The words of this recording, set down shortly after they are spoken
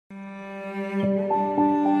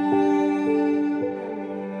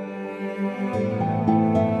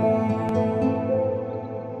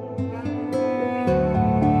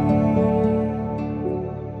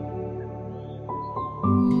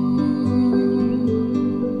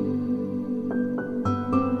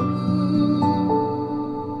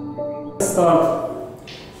start.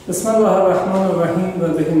 Bismillah ar-Rahman ar-Rahim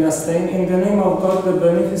wa bihi nasta'in. In the name of God, the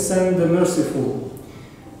Beneficent, the Merciful.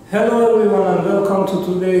 Hello everyone and welcome to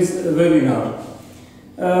today's webinar.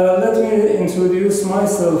 Let me introduce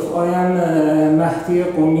myself. I am Mahdi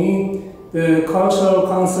Qumi, the Cultural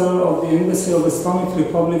Counselor of the Embassy of Islamic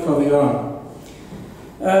Republic of Iran.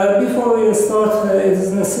 Before we start, it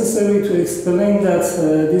is necessary to explain that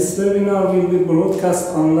this webinar will be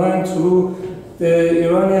broadcast online through the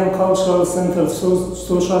Iranian Cultural Center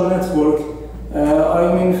social network,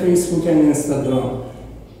 I mean Facebook and Instagram.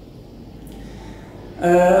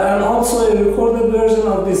 And also a recorded version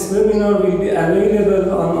of this webinar will be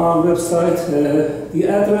available on our website. The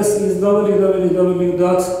address is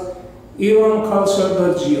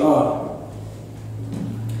www.iranculture.gr.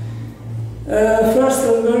 First, a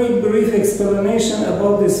very brief explanation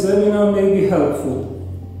about this webinar may be helpful.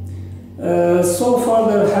 So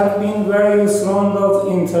far, there have been various rounds of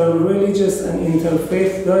inter-religious and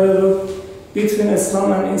interfaith dialogue between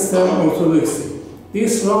Islam and Eastern Orthodoxy.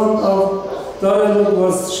 This round of dialogue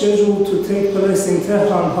was scheduled to take place in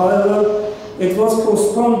Tehran. However, it was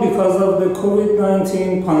postponed because of the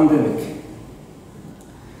COVID-19 pandemic.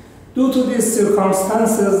 Due to these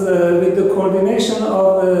circumstances, with the coordination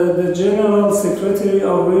of the General Secretary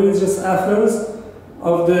of Religious Affairs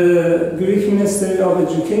of the Greek Ministry of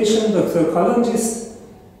Education, Dr. Kalangis,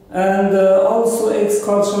 and also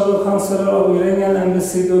ex-cultural counselor of Iranian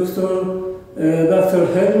Embassy, Dr.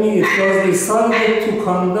 Helmi, it was decided to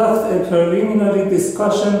conduct a preliminary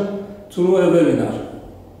discussion through a webinar.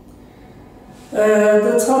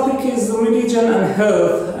 The topic is religion and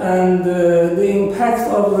health and the impact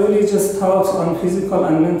of religious thought on physical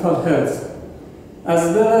and mental health,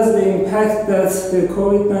 as well as the impact that the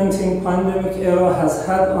COVID-19 pandemic era has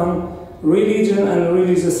had on religion and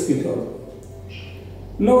religious people.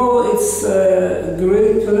 Now it's a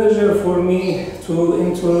great pleasure for me to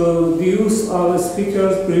introduce our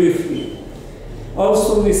speakers briefly.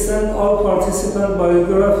 Also, we sent all participant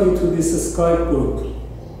biography to this Skype group.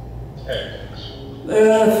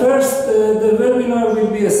 First, the webinar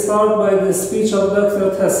will be started by the speech of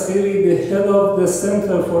Dr. Tasghiri, the head of the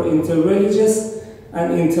Center for Interreligious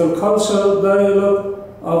and Intercultural Dialogue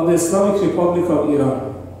of the Islamic Republic of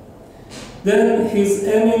Iran. Then His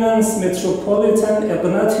Eminence Metropolitan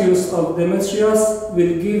Ignatius of Demetrius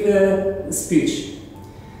will give a speech.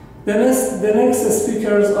 The next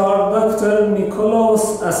speakers are Dr.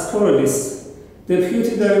 Nikolaos Asporlis,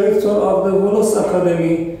 Deputy Director of the Volos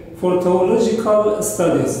Academy for Theological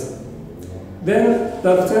Studies. Then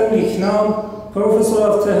Dr. Niknam, Professor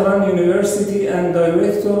of Tehran University and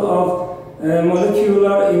Director of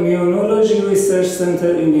Molecular Immunology Research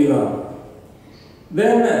Center in Iran.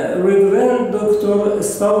 Then Reverend Dr.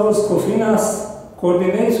 Stavros Kofinas,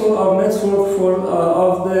 Coordinator of Network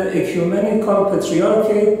of the Ecumenical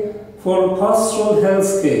Patriarchate for Pastoral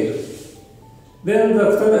Health Care. Then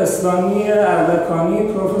Dr. Eslamia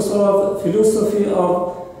Ardakani, Professor of Philosophy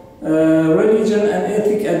of Religion and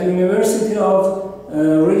Ethics at University of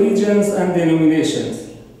Religions and Denominations.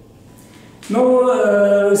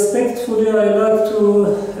 Now, respectfully, I'd like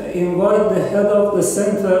to invite the head of the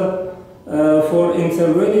Center for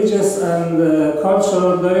Interreligious and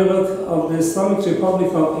Cultural Dialogue of the Islamic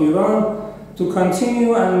Republic of Iran to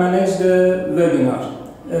continue and manage the webinar.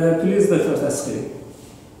 Please, Dr. Tasghiri.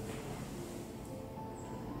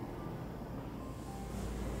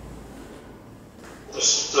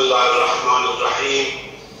 Bismillah ar-Rahman ar-Rahim.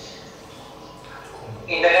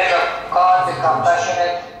 In the name of God, the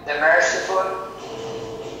compassionate, the merciful.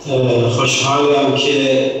 خوشحالم که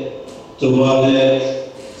دوباره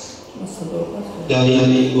در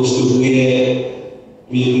این گفتگوی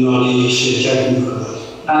ویبیناری شرکت میکنم.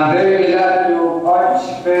 I'm very glad to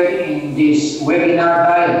participate in this webinar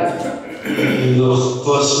dialogue.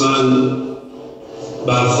 نخست من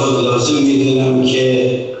بر خود لازم میدونم که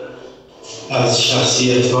از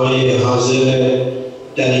شخصیت‌های حاضر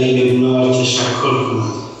در این ویبینار تشکر کنم.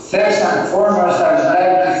 First and foremost, I would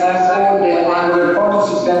like to thank all the honorable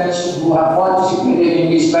participants who have participated in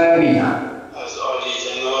this webinar. از عالی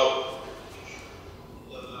جناب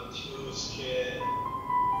دولتیوس که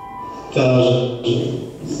در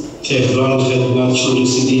تهران خدمتشون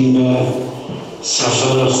رسیدیم و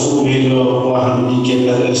سفر خوبی رو با هم دیگه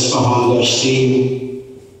در اصفهان داشتیم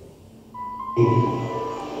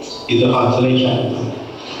ایده خاطره کردم.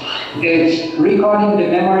 It's recalling the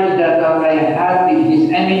memories that I had with His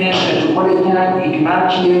Eminence Metropolitan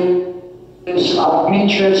Ignatius of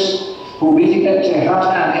Demetrius, who visited Tehran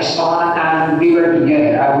and Isfahan, and we were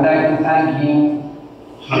together. I would like to thank him.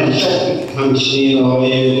 همچنین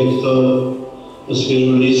آقای دکتر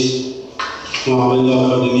اسپیرولیس معاون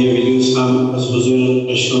آکادمی ویلیوز هم از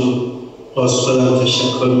حضورشون باز خودم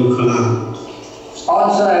تشکر میکنم.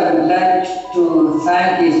 Also, I would like to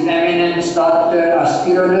thank His Eminence Dr.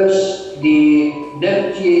 Aspirolus, the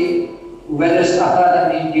Deputy Vedas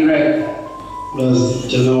Academy Director. و از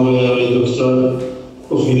جناب آقای دکتر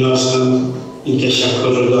کوفیناس هم این تشکر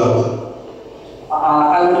رو دارم.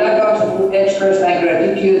 I would like also to express my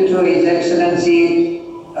gratitude to His Excellency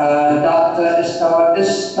Dr.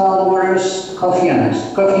 Stavros Kofinas.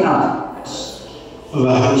 و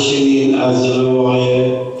همچنین از جناب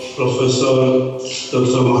آقای پروفسور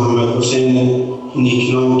دکتر محمد حسین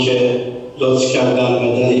نیکنام که لطف کردن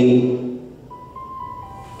و در این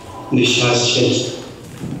نشست شرکت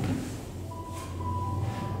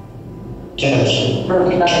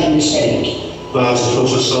و از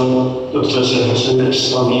پروفسور دکتر حسین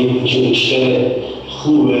اسلامی جنشتر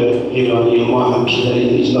خوب ایرانی ما هم که در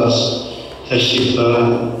این اجلاس تشریف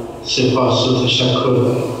دارن سپاس و تشکر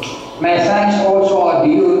دارم. My thanks also are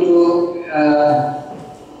due to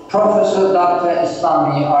Professor Dr.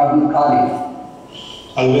 Islami, our good colleague.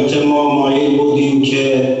 البته ما مایل بودیم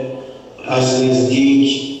که از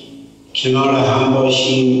نزدیک کنار هم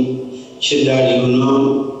باشیم، چه در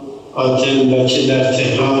یونان، آتن و چه در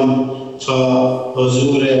تهران، تا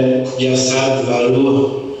حضور جسد و روح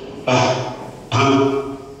و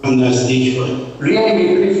هم نزدیک باشیم. Really, we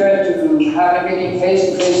prefer to have a meeting face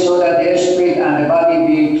to face so that the spirit and the body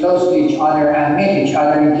be close to each other and meet each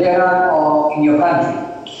other in Tehran or in your country.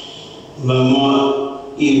 و ما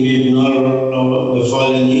این ویبنار را به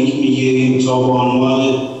فال نیک میگیریم تا به عنوان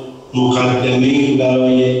مقدمه‌ای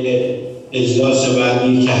برای اجلاس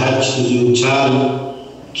بعدی که هر چه زودتر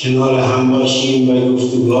کنار هم باشیم و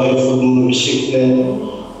گفتگوهای خودمون رو به شکل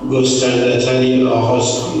گسترده‌تری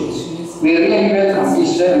آغاز کنیم. We really welcome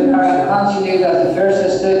this webinar and consider it as the first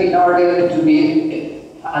step in order to be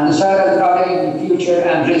on the side of the other in the future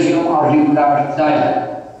and resume our regular dialogue.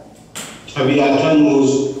 طبیعتاً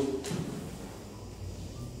موضوعی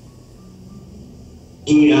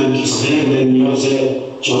هم که سند نیاز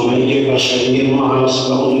جامعه بشری ما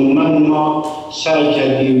هست و عموماً ما سعی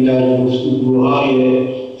کردیم در گفتگوهای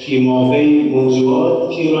فیمابین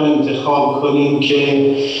موضوعاتی را انتخاب کنیم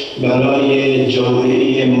که برای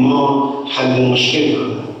جامعه ما حل مشکل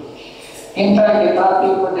کنند. In fact, the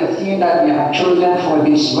topic or the theme that we have chosen for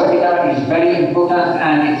this webinar is very important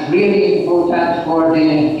and it's really important for the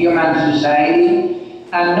human society.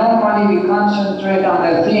 And normally we concentrate on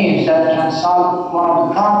the themes that can solve one of the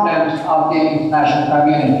problems of the international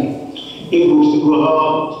community. این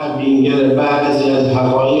گفتگوها تبیینگر بعضی از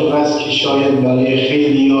حقایق است که شاید برای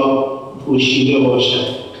خیلی‌ها پوشیده باشد.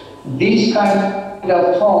 These kind of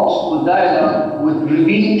talks or dialogue would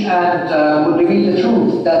reveal the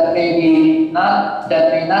truth that may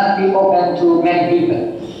not be open to many people.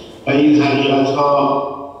 و این حقیقت‌ها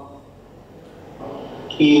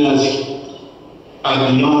این از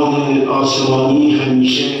ادیان آسمانی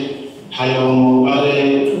همیشه پیام‌آور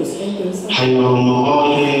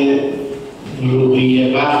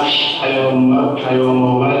روحی بخش،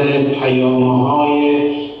 پیام‌آور پیام‌های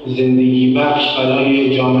زندگی بخش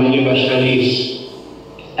برای جامعه بشری است.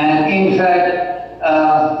 And in fact,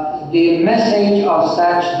 the message of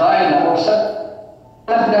such dialogues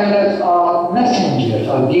are messengers,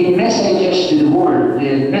 or give messages to the world,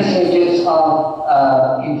 the messages of,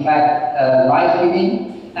 in fact, life-giving,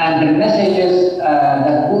 and the messages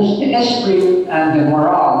that boost the esprit and the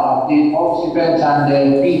morale of the participants and the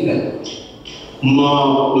people.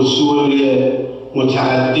 ما اصول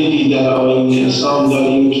متعددی در آیین اسلام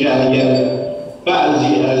داریم که اگر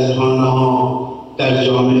بعضی از آنها در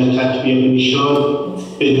جامعه تطبیق میشد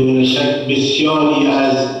بدون شک بسیاری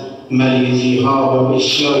از مریضی‌ها و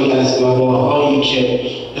بسیاری از وباهایی که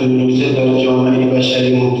امروزه در جامعه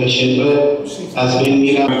بشری منتشر از بین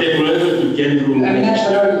می‌رفت.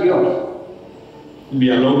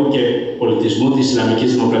 Διαλόγου και πολιτισμού της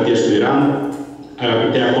Ισλαμικής Δημοκρατίας του Ιράν,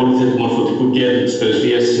 αγαπητέ ακόλουθε του Μορφωτικού Κέντρου της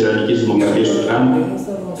Πρεσβείας της Ιρανικής Δημοκρατίας του Ιράν,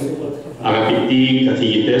 αγαπητοί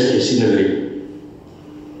καθηγητές και σύνεδροι.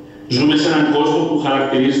 Ζούμε σε έναν κόσμο που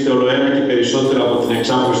χαρακτηρίζεται ολοένα και περισσότερο από την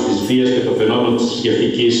εξάπλωση της βίας και το φαινόμενο της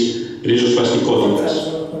θρησκευτικής ριζοσπαστικότητας.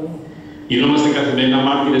 Γινόμαστε καθημερινά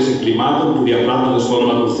μάρτυρες εγκλημάτων που διαπράττονται στο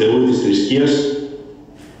όνομα του Θεού της θρησκείας,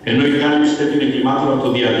 ενώ η κάλυψη τέτοιων εγκλημάτων από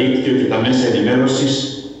το διαδίκτυο και τα μέσα ενημέρωσης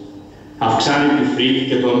αυξάνει τη φρίκη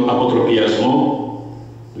και τον αποτροπιασμό,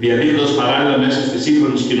 διαδίδοντας παράλληλα μέσα στις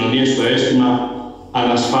σύγχρονες κοινωνίες το αίσθημα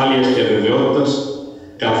ανασφάλειας και αβεβαιότητας,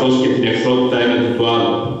 καθώς και την εχθρότητα έναντι του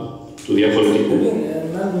άλλου, του διαφορετικού.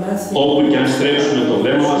 Όπου και αν στρέψουμε το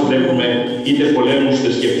βλέμμα μας, βλέπουμε είτε πολέμους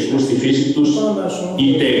θρησκευτικούς στη φύση τους,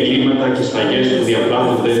 είτε εγκλήματα και σφαγές που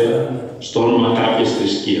διαπράττονται στο όνομα κάποιας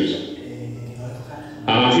θρησκείας.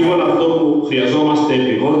 Αναμφίβολα αυτό που χρειαζόμαστε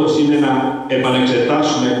επιγόντως είναι να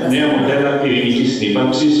επανεξετάσουμε νέα μοντέλα ειρηνικής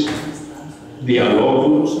συνύπαρξης,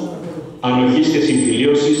 διαλόγου, ανοχής και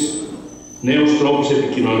συμφιλίωσης, νέους τρόπους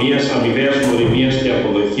επικοινωνίας, αμοιβαίας γνωριμίας και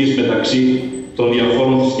αποδοχής μεταξύ των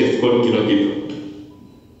διαφόρων θρησκευτικών κοινοτήτων.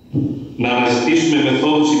 Να αναζητήσουμε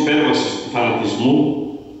μεθόδους υπέρβασης του φανατισμού,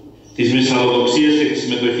 της μυσαλλοδοξίας και της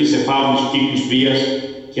συμμετοχής σε φαύλους κύκλους βίας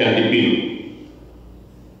και αντιπίνου.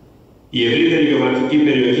 Η ευρύτερη γεωγραφική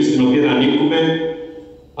περιοχή στην οποία ανήκουμε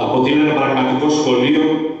αποτελεί ένα πραγματικό σχολείο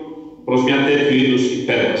προς μια τέτοιου είδους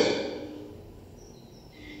υπέρβαση.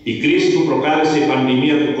 Η κρίση που προκάλεσε η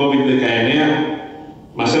πανδημία του COVID-19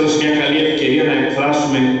 μας έδωσε μια καλή ευκαιρία να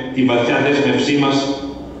εκφράσουμε τη βαθιά δέσμευσή μας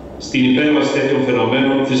στην υπέρβαση τέτοιων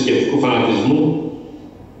φαινομένων θρησκευτικού φανατισμού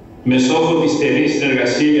με στόχο τη στενή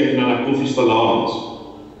συνεργασία για την ανακούφιση των λαών μας.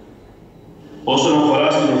 Όσον αφορά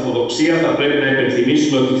στην Ορθοδοξία, θα πρέπει να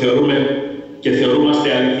υπενθυμίσουμε ότι θεωρούμαστε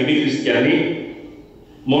αληθινοί χριστιανοί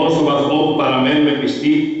μόνο στον βαθμό που παραμένουμε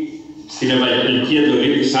πιστοί στην ευαγγελική εντολή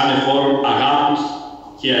της ανεφόρων αγάπης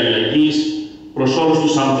και αλληλεγγύης προς όλους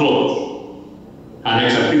τους ανθρώπους,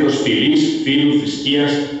 ανεξαρτήτως φυλής, φύλου,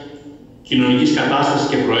 θρησκείας, κοινωνικής κατάστασης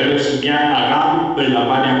και προέλευσης, μια αγάπη που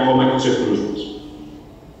περιλαμβάνει ακόμα και τους εχθρούς μας.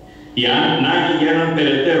 Η ανάγκη για έναν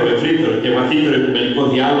περαιτέρω, ευρύτερο και βαθύτερο οικουμενικό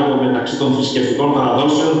διάλογο μεταξύ των θρησκευτικών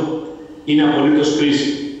παραδόσεων είναι απολύτως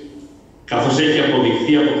κρίσιμη, καθώς έχει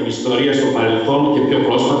αποδειχθεί από την ιστορία στο παρελθόν και πιο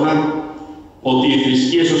πρόσφατα ότι οι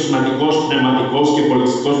θρησκείες ως σημαντικός πνευματικός και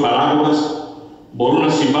πολιτιστικός παράγοντας μπορούν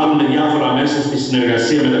να συμβάλλουν με διάφορα μέσα στη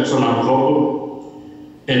συνεργασία μεταξύ των ανθρώπων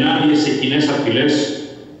ενάντια σε κοινές απειλές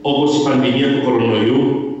όπως η πανδημία του κορονοϊού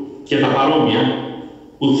και τα παρόμοια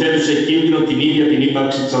που θέτουν σε κίνδυνο την ίδια την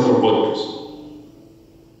ύπαρξη της ανθρωπότητας.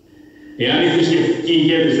 Εάν οι θρησκευτικοί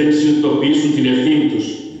ηγέτες δεν συνειδητοποιήσουν την ευθύνη τους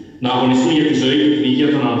να αγωνιστούν για τη ζωή και την υγεία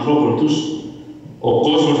των ανθρώπων τους, ο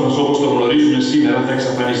κόσμος μας όπως το γνωρίζουμε σήμερα θα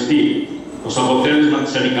εξαφανιστεί ως αποτέλεσμα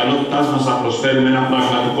της ανικανότητάς μας να προσφέρουμε ένα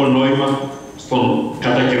πραγματικό νόημα στον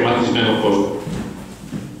κατακαιρματισμένο κόσμο.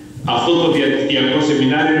 Αυτό το διαδικτυακό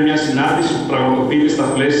σεμινάριο είναι μια συνάντηση που πραγματοποιείται στα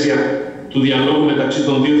πλαίσια του διαλόγου μεταξύ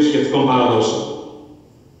των δύο θρησκευτικών παραδόσεων.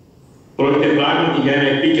 Πρόκειται πράγματι για ένα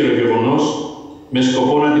επίκαιρο γεγονός με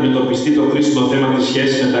σκοπό να αντιμετωπιστεί το κρίσιμο θέμα της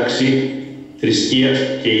σχέσης μεταξύ θρησκείας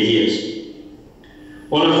και υγείας.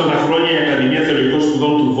 Όλα αυτά τα χρόνια η Ακαδημία Θεολογικών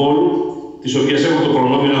Σπουδών του Βόλου, της οποίας έχω το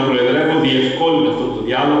προνόμιο να προεδρεύω, διευκόλυνε αυτό το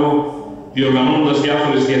διάλογο, διοργανώνοντας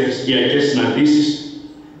διάφορες διαθρησκειακές συναντήσεις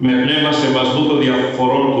με πνεύμα σεβασμού των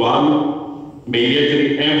διαφορών του άλλου, με ιδιαίτερη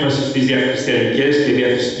έμφαση στις διαχριστιανικές και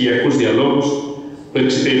διαθρησκειακούς διαλόγους που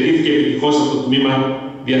εξυπηρετήθηκε επιτυχώς από το τμήμα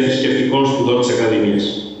διαθρησκευτικών σπουδών της Ακαδημίας.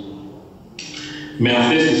 Με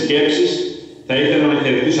αυτές τις σκέψεις θα ήθελα να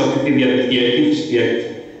χαιρετήσω αυτή τη διαδικτυακή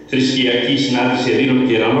θρησκειακή συνάντηση Ελλήνων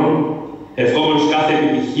και Ιρανών, ευχόμενος κάθε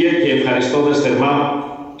επιτυχία και ευχαριστώντας θερμά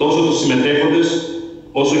τόσο τους συμμετέχοντες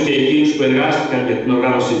όσο και εκείνους που εργάστηκαν για την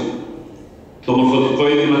οργάνωσή του. Το Μορφωτικό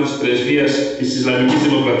Ίδρυμα της Πρεσβείας της Ισλαμικής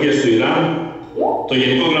Δημοκρατίας του Ιράν, το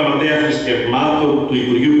Γενικό Γραμματέα Θρησκευμάτων του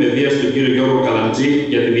Υπουργείου Παιδείας του κ. Γιώργο Καλαντζή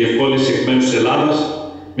για τη διευκόλυνση εκ μέρους της Ελλάδας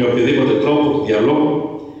με οποιοδήποτε τρόπο του διαλόγου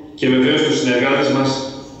και βεβαίως τους συνεργάτες μας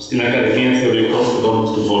στην Ακαδημία Θεολογικών Σπουδών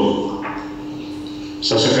του Βόλου.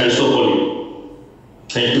 Σας ευχαριστώ πολύ.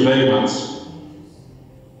 Thank you very much.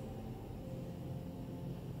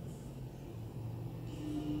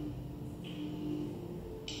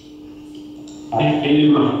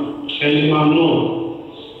 خیلی ممنون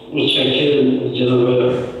متشکرم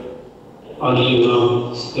جناب آقایان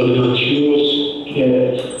دولتیوس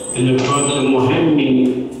که به نکات مهمی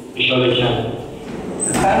اشاره کرد.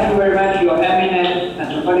 Thank you very much, Your Eminence,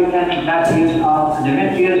 Metropolitan Ignatius of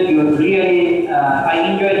Demetrius. You really, I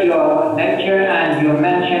enjoyed your lecture and you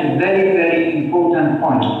mentioned very, very important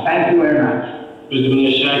points. Thank you very much.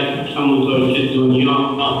 بدون شک همونطور که دنیا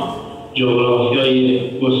جغرافیای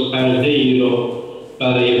گسترده‌ای رو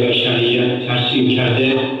برای بشریت ترسیم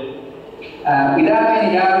کرده. Without any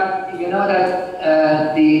doubt, you know that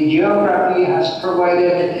the geography has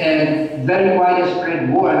provided a very widespread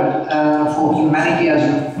world for humanity, as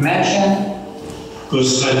you mentioned.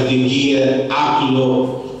 گستردگی عقل و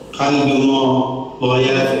قلب ما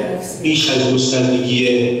باید بیش از گستردگی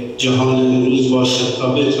جهان امروز باشد تا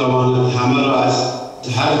بتواند همه را از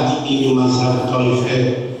هر دین و مذهب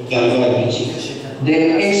طایفه در بر بگیرد. The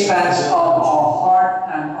expanse of our heart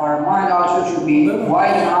and our mind also should be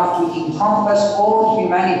wide enough to encompass all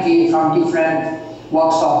humanity from different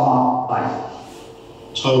walks of life.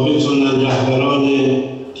 تا بتونن رهبران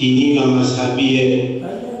دینی و مذهبی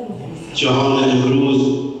جهان امروز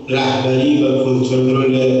رهبری و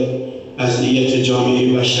کنترل از تربیت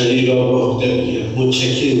جامعه بشری را به عهده بگیرد.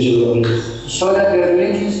 متشکرم جناب. So that the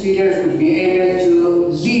religious leaders would be able to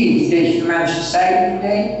lead the human society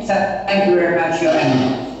today. Thank you very much, Your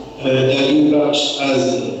Eminence. در این بخش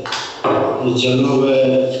از جناب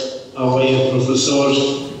آقای پروفسور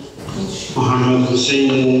محمد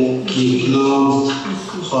حسین نیکنام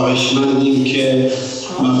خواهشمندیم که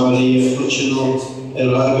مقاله خودشون رو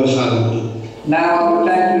ارائه بفرمایید. Now I would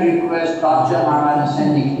like to request Dr. Muhammad Hussein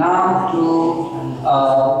Niknam to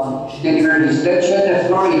deliver his lecture. The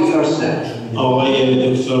floor is yours, sir.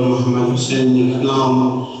 آقای دکتر محمد حسین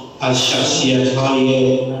نیکنام از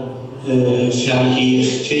شخصیت‌های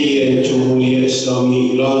فرهیخته جمهوری اسلامی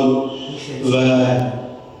ایران و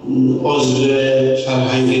عضو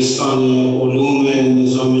فرهنگستان علوم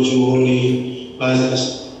نظام جمهوری و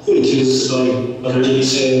از رئیس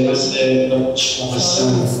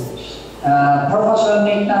هستند. Professor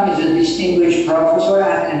Niknam is a distinguished professor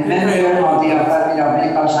and member of the Academy of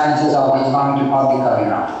Medical Sciences of Islamic Republic of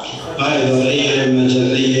Iran. و اداره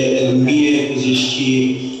مجله علمی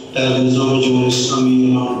پزشکی در نظام جمهوری اسلامی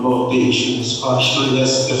ایران با عهده ایشون است. خواهشمند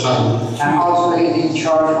است بفرمایید. And also is in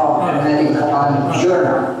charge of the medical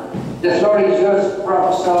journal. The floor is yours,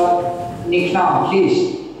 Professor Niknam, please.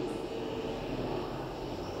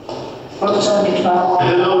 Professor Niknam.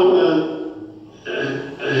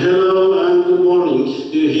 Hello and good morning.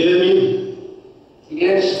 Do you hear me?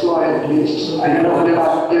 Yes, go ahead, please. I don't know whether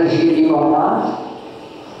I hear you or not.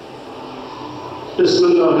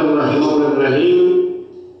 Bismillah ar-Rahman ar-Rahim.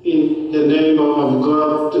 In the name of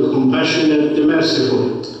God, the compassionate, the merciful.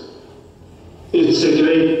 It's a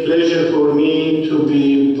great pleasure for me to be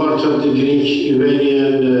part of the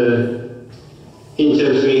Greek-Iranian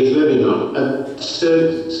interfaith webinar.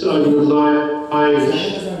 I would like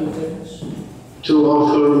to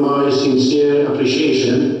offer my sincere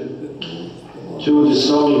appreciation to the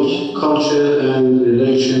Islamic Culture and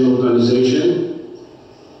Relation Organization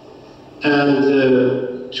and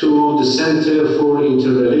to the Center for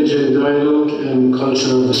Interreligious Dialogue and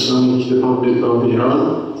Culture of the Islamic Republic of Iran,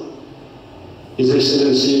 His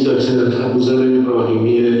Excellency Dr. Abuzar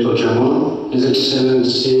Ibrahimi Tojaman, His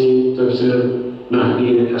Excellency Dr. Mahdi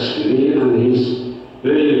Ashkari and his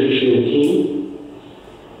very efficient team,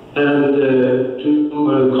 and to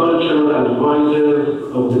cultural advisor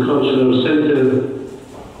of the Cultural Center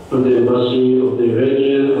of the Embassy of the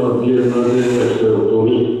Iranian, our dear brother Dr.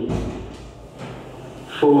 Omi,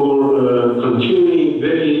 for continuing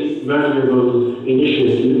very valuable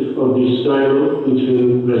initiative of this dialogue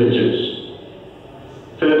between religions.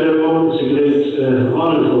 Furthermore, it's a great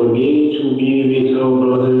honor for me to be with our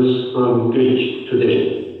brothers from Greece today.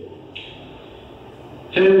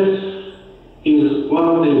 Health is one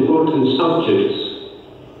of the important subjects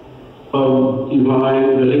of divine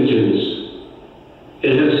religions. A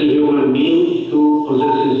healthy human being who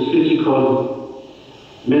possesses physical,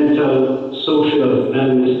 mental, social,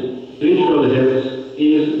 and spiritual health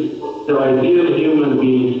is the ideal human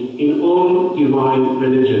being in all divine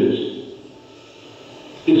religions.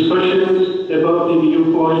 Discussions about the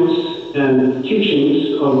viewpoints and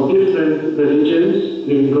teachings of different religions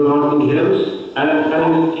regarding health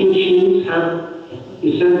and teachings have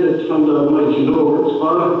descended from the Almighty Lord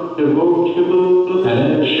are remarkable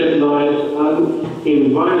and shed light on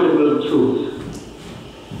inviolable truth.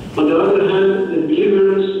 On the other hand, the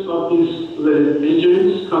believers of these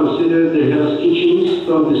religions consider the health teachings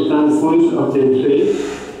from the standpoint of their faith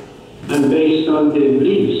and based on their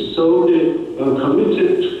beliefs, so they are committed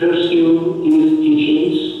to pursue these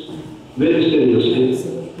teachings very seriously.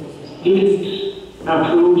 This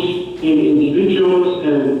approach in individuals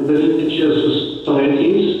and religious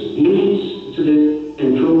societies leads to the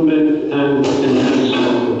improvement and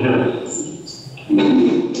enhancement of health.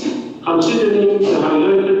 Considering the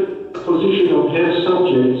highlighted position of health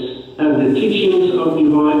subjects and the teachings of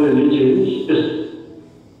divine religions,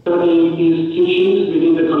 studying these teachings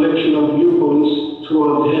within the collection of viewpoints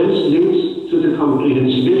toward health leads to the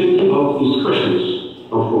comprehensibility of discussions,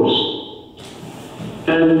 of course.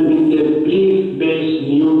 And with the belief-based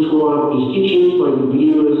view toward these teachings by the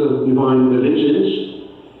believers of divine religions,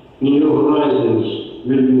 new horizons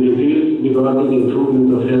will be revealed regarding the improvement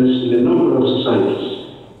of health in a number of societies.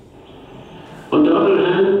 On the other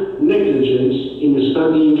hand, negligence in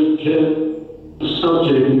studying health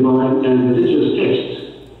subject, divine and religious texts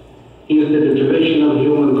is the deprivation of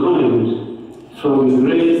humankind from a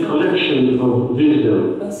great collection of wisdom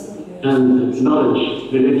and knowledge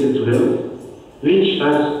related to health, which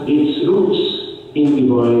has its roots in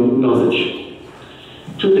divine knowledge.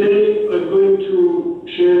 Today, I'm going to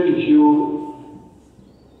share with you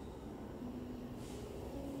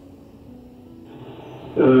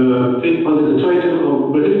under the title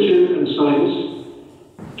of Religion and Science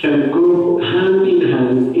Can Go Hand in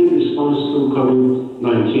Hand in Response to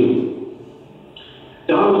COVID-19.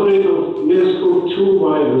 The outbreak of MERS-CoV-2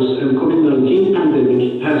 virus and COVID-19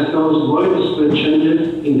 pandemic has caused widespread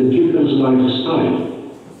changes in the people's lifestyle,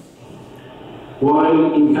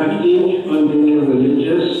 while impacting on their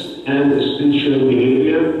religious and spiritual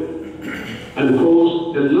behavior, and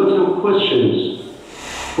posed a lot of questions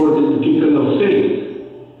for the people of faith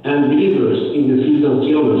and believers in the field of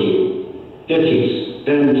theology, ethics,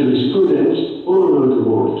 and to the students all over the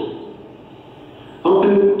world.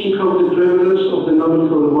 Open peak of the prevalence of the novel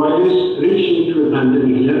coronavirus reaching to a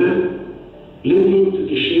pandemic level, leading to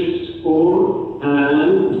the shift or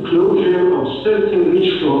and closure of certain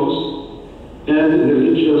rituals and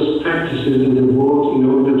religious practices in the world in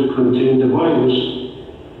order to contain the virus.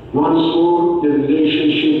 Once more, the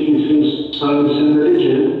relationship between science and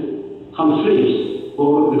religion conflicts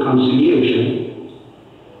or reconciliation,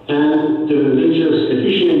 and the religious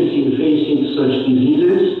efficiency in facing such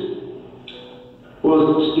diseases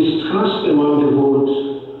was discussed among the world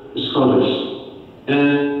scholars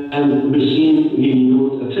and received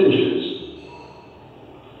renewed attentions.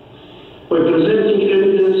 By presenting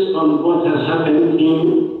evidence on what has happened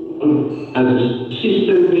as a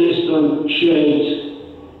system based on Shiite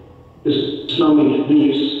Islamic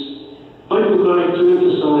beliefs, I would like to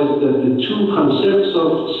emphasize that the two concepts of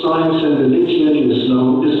science and religion in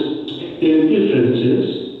Islam, their differences,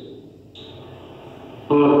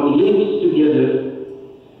 are linked together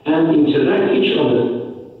and interact each other.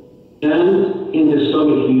 And in the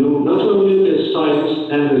Islamic view, not only the science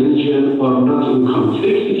and religion are not in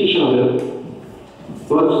conflict with each other,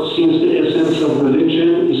 but since the essence of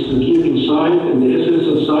religion is to give insight and the essence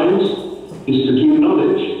of science is to give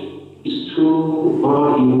knowledge, these two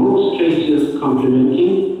are in most cases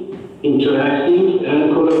complementing, interacting,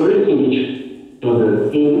 and collaborating each other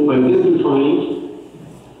in identifying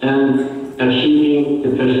and achieving the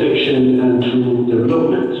perfection and true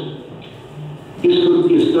development. This could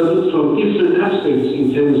be studied from different aspects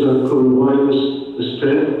in terms of coronavirus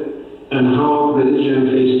spread and how religion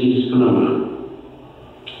faces these phenomena.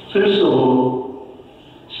 First of all,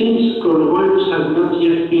 since coronavirus has not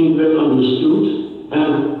yet been well understood, and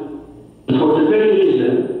for the very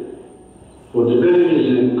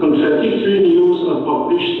reason, contradictory news are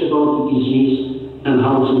published about the disease and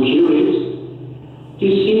how to cure it,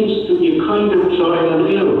 this seems to be a kind of trial and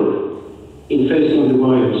error in facing the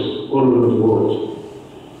virus all over the world.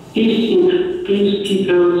 This increased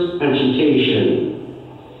people's agitation,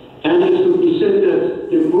 and it could be said that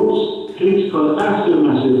the most critical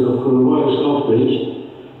aftermath of coronavirus outbreak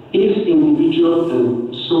is individual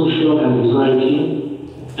and social anxiety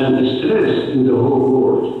and stress in the whole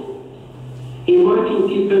world. Inviting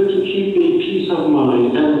people to keep a peace of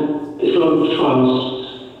mind and trust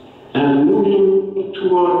and moving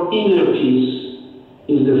toward inner peace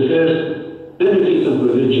is the first benefit of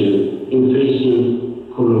religion in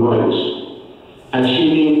facing coronavirus,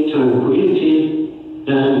 achieving tranquility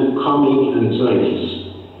and calming anxieties.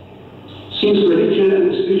 Since religion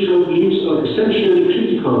and spiritual beliefs are essentially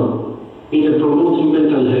critical in promoting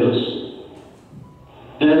mental health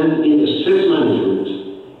and in stress management,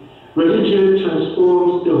 religion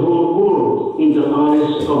transforms the whole world in the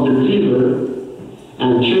eyes of the believer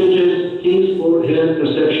and changes his or her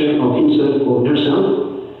perception of himself or herself,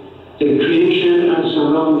 the creation and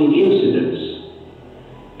surrounding incidents.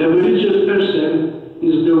 A religious person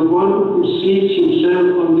is the one who sees himself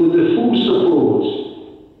under the full support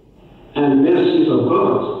and mercies of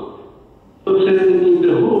God, present in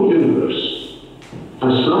the whole universe.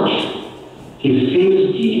 As such, he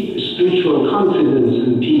feels deep spiritual confidence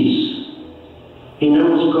and peace. He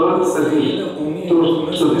knows God as his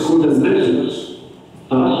source of good and blessings.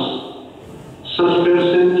 Thus, such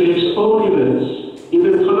person takes all events,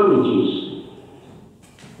 even calamities,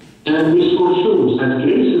 and misfortunes as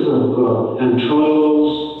graces of God, and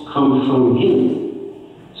trials come from Him.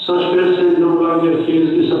 Such person no longer feels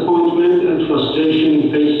disappointment and frustration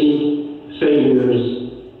in facing failures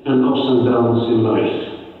and ups and downs in life.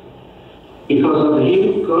 Because of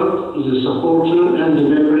Him, God is a supporter, and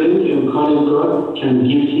remembering and calling God can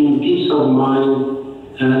give him peace of mind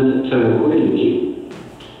and tranquility.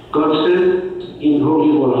 God said in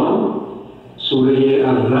Holy Quran, Surah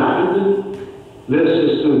Al-Ra'd,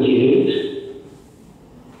 verses 28,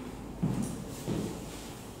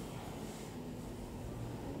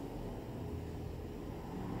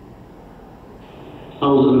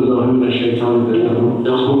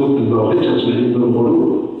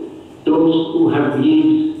 those who have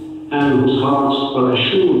believed and whose hearts are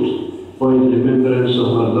assured by the remembrance of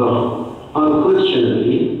Allah,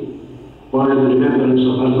 unquestionably, while the remembrance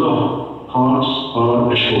of Allah, hearts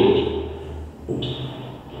are assured.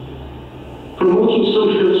 Promoting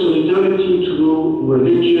social solidarity through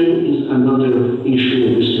religion is another issue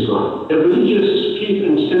in this regard. A religious spirit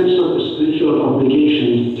and sense of spiritual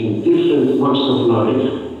obligations in different walks of life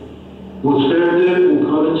would further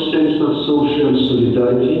encourage sense of social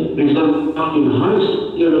solidarity, resulting in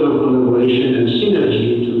highest level of collaboration and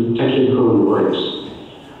synergy to tackle coronavirus.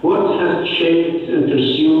 What has shaped and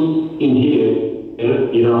pursued in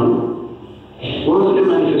Iran was a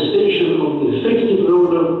manifestation of the effective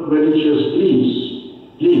role of religious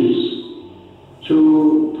beliefs to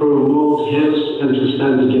promote health and to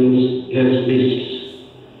stand against health risks,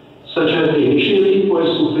 such as the initiative by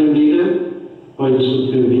the Supreme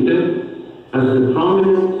Leader, as the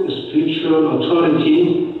prominent spiritual authority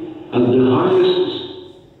and the highest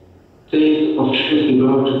state of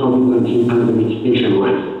regard to COVID-19 pandemic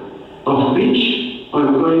nationwide, of which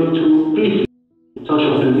I'm going to briefly touch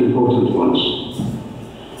on the important ones.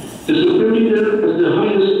 The Supreme Leader, as the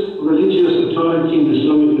highest religious authority in the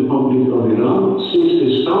Islamic Republic of Iran, since the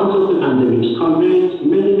start of the pandemic, conveyed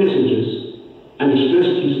many messages and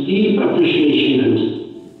expressed his deep appreciation and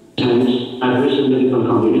thanks addressed the medical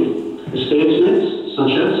community. Statements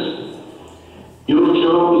such as, "Your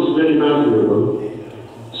job is very valuable."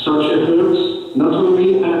 Such efforts not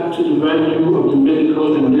only add to the value of the medical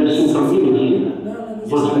and nursing community,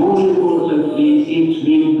 but more importantly, it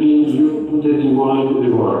will bring you the divine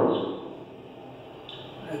reward.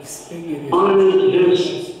 Honoring health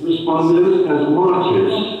responders as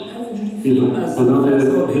martyrs is another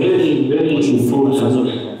very, very important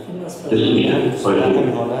decision by him.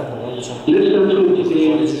 Less than 20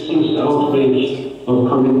 days since the outbreak of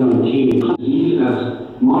COVID-19 disease as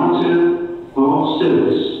martyr of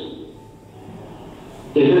service.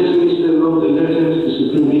 The health minister wrote a letter to the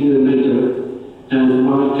Supreme Leader later, and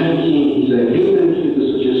by thanking his agreement with the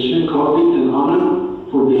suggestion, called it an honor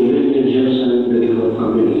for the Iranian health and medical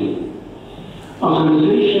community.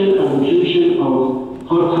 Authorization and inclusion of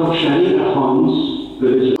Ορθόδοξης Sharia funds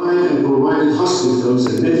and provided hospitals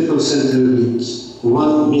and medical centers with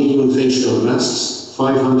 1 million facial masks,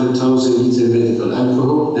 500,000 liter medical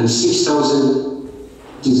alcohol, and 6,000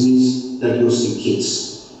 disease diagnostic kits.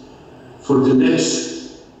 For the next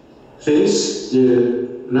phase, the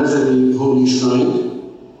Nazari Holy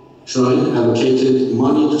Shrine allocated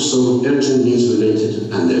money to solve urgent needs related to the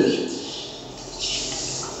pandemic.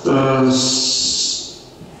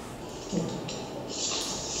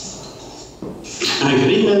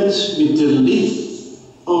 Agreement with the leave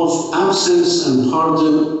of absence and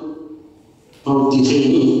pardon of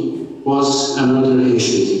detainee was another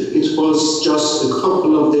initiative. It was just a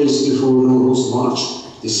couple of days before Nowruz March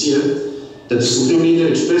this year that the Supreme Leader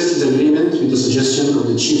expressed his agreement with the suggestion of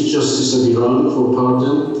the Chief Justice of Iran for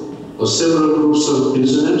pardon of several groups of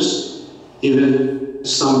prisoners, even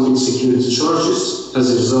some with security charges, as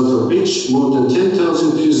a result of which more than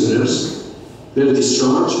 10,000 prisoners were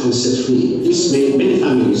discharged and set free. This made many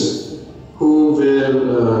families who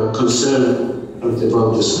were concerned about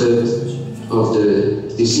the spread of the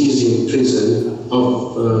disease in prison,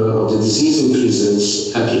 of the disease in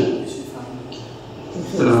prisons happy.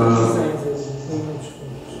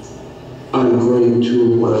 I'm going to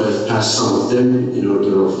pass some of them in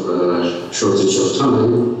order of shortage of time.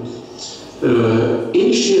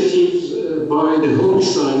 Initiatives by the Holy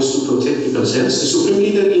Shrines to protect people's health. The Supreme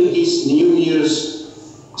Leader in his New Year's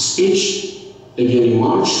speech, again in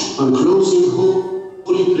March, on closing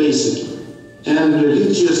holy places and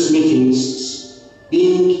religious meetings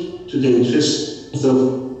being to the interest of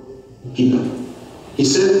people. He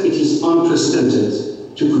said it is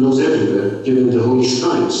unprecedented to close everywhere, given the holy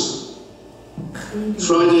shrines.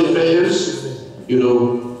 Friday prayers, you know,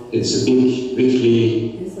 it's a big weekly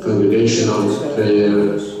congregational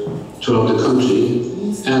prayer throughout the country,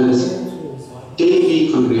 and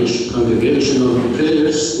daily congregational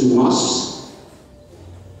prayers in mosques.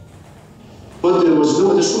 But there was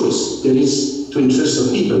no other choice. There is to interest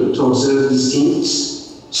of people to observe these things,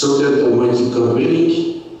 so that Almighty God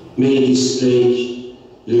willing may this plague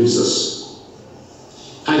leaves us.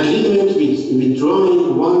 Agreement with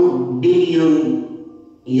withdrawing €1 billion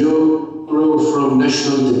from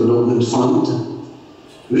National Development Fund,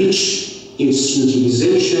 which its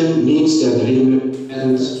utilization needs the agreement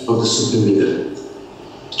of the Supreme Leader.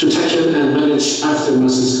 To tackle and manage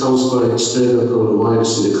aftermaths caused by the spread of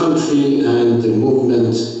coronavirus in the country and the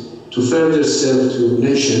movement to further serve to the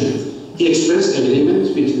nation, he expressed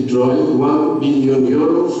agreement with withdrawing €1 billion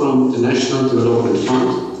from the National Development Fund.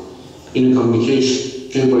 In a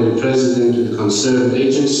communication by the President to the concerned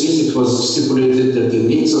agencies, it was stipulated that the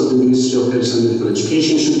needs of the Ministry of Health and Medical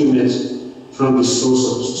Education should be met from this source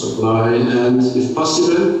of supply, and if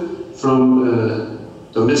possible, from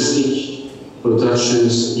domestic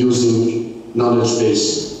productions using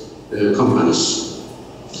knowledge-based companies.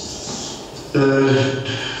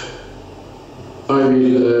 I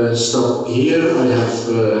will stop here. I have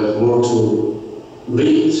more to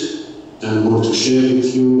read and more to share with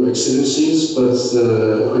you, Excellencies, but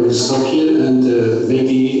I will stop here, and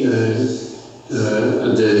maybe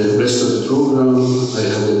at the rest of the program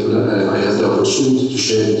I have the opportunity to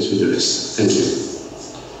share it with the rest. Thank you.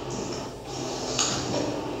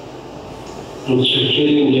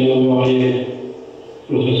 متشکریم جناب آقای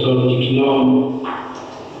پروفسور دیپلم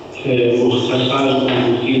که مختصر و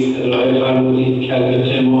مفید ارائه فرمودید که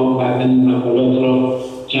البته ما بعد این مقالات را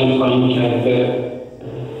جمع خواهیم کرد و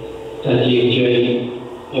در یک جایی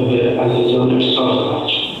به عزیزان ارسال خواهد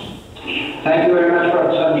شد. Thank you very much,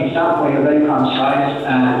 Professor Niksan, for your very concise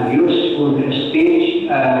and useful speech.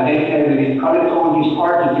 Later we will collect all these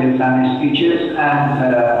articles and speeches and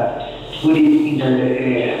put it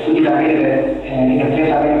available in a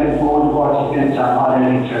place available for all participants and other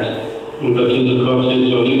interested. البته نکات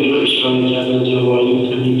جالبی رو اشاره کردن جناب آقای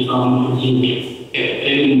دکتر نیکسان از اینکه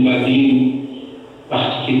علم و دین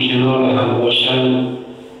وقتی که کنار هم باشن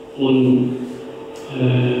اون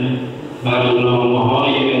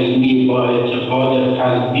برنامه‌های علمی با اعتقاد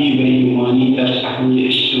قلبی و ایمانی در صحنه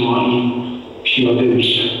اجتماعی پیاده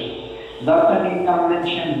میشن. Dr. Niksan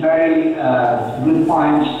mentioned very good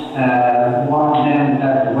points. One of them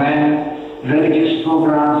that when religious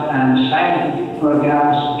programs and scientific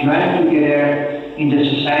programs join together in the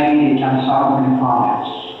society, they can solve many problems.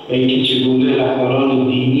 و اینکه چگونه رهبران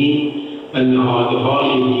دینی و نهادهای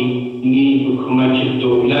دینی به کمک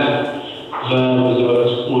دولت و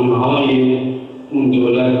وزارتخانه‌های اون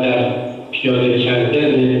دولت در پیاده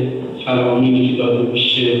کردن فرامینی که داده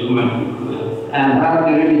میشه کمک میکنند. And how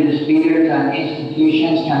the religious leaders and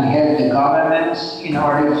institutions can help the governments in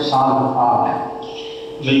order to solve the problem.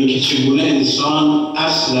 و اینکه چگونه انسان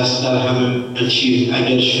اصل است در همه چیز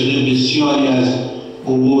اگر شده بسیاری از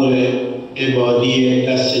امور عبادی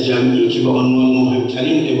دست جمعی که به عنوان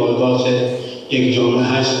مهمترین عبادات یک جامعه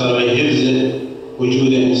هست برای حفظ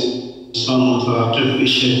وجود انسان متوقف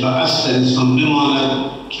بشه تا اصل انسان بماند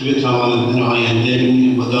که بتواند در آینده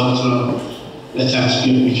این عبادات را به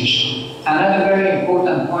تطبیق بکشد. Another very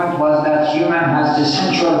important point was that human has the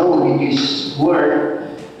central role in this world,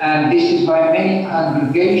 and this is why many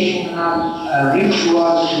congregational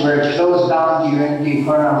rituals were closed down during the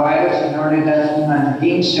coronavirus in order that human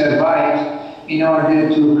beings survive in order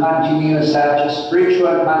to continue such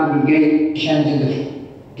spiritual congregations in the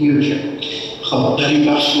future. خب در این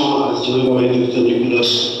بخش ما از جناب آقای دکتر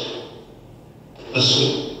نیکولاس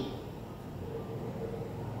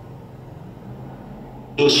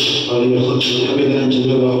برای خودشون بدن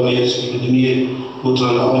جناب آقای اسماعیلی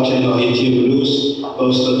مطالعات الهیاتی بلوز و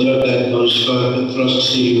استادیار در دانشگاه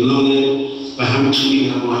پتراس یونان و همچنین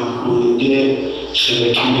هماهنگ کننده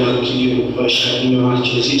شبکه یادگیری اروپای شرقی و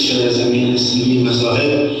مرکزی در زمینه سیمی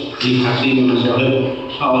مذاهب، تحقیق مذاهب،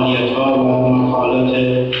 فعالیت‌ها و مقالات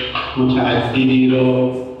متعددی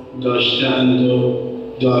رو داشته‌اند و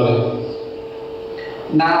دارند.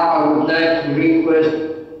 Now I would like to request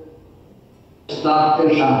Dr.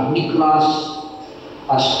 Nicholas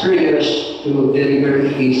Asturias to deliver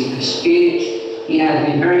his speech. He has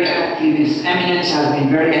been very active, His Eminence has been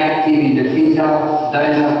very active in the field of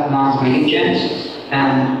dialogue among religions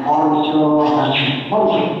and also has been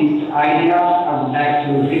promoting this idea. I would like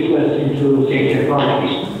to request him to take the floor.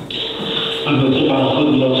 البته بر خود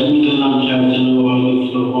لازم می‌دونم که از جناب آقای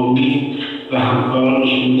دکتر قمی و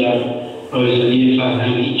همکارانشون در رایزنی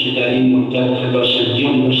فرهنگی که در این مدت تلاش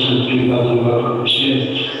زیاد داشتن توی برنامه برپا بشه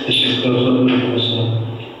تشکر خودم می‌کنم.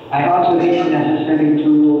 I also think it's necessary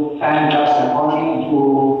to thank Dr. Oni who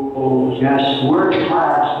just worked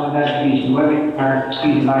hard so that his webinar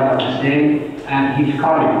is light of the day and his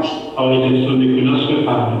colleagues. آقای دکتر نیکولاس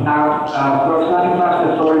بفرمایید. Now, Professor Nicholas,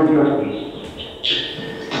 the floor is yours, please.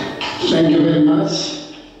 Thank you very much.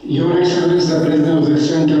 Your Excellency, the President of the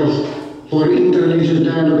Center for Interreligious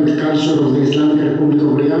Dialogue and Culture of the Islamic Republic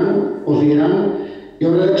of Iran,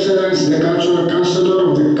 Your Excellency, the Cultural Counselor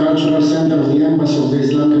of the Cultural Center of the Embassy of the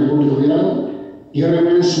Islamic Republic of Iran, Your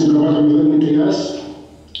Eminence Dimitrias,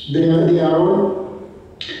 dear all,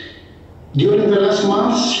 during the last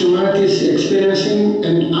months, humanity is experiencing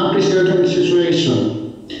an unprecedented situation.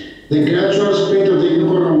 The gradual spread of the new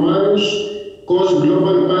coronavirus caused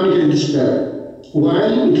global panic and despair,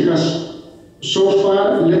 while it has so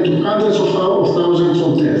far led to hundreds of thousands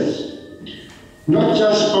of deaths. Not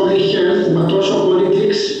just public health, but also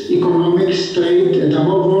politics, economics, trade, and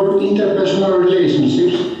above all, interpersonal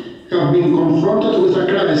relationships have been confronted with a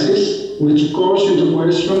crisis which calls into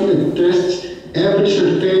question and tests every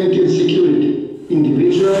certainty and security,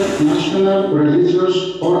 individual, national,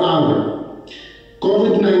 religious, or other.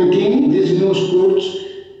 COVID-19, this new scourge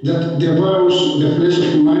that devours the flesh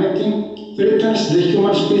of humanity, threatens the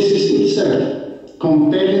human species itself,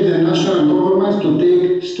 compelling the national government to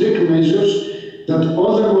take strict measures that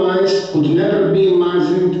otherwise could never be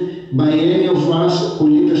imagined by any of us who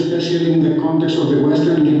live especially in the context of the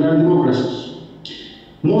Western liberal democracies.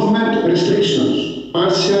 Movement restrictions,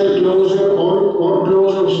 partial closure or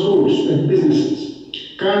closure of schools and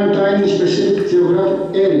businesses, quarantine in specific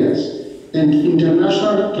geographic areas, and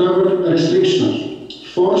international travel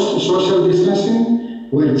restrictions, forced social distancing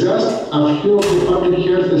were just a few of the public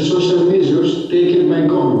health and social measures taken by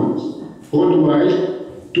governments worldwide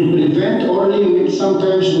to prevent or limit,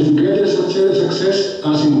 sometimes with greater success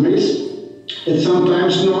as in Greece, and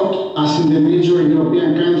sometimes not, as in the major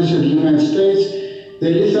European countries and the United States, the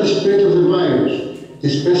lethal spread of the virus,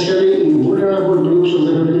 especially in vulnerable groups of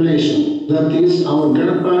the population, that is, our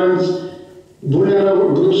grandparents,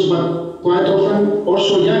 vulnerable groups, but quite often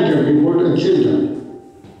also younger people and children.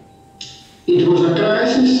 It was a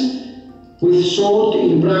crisis which showed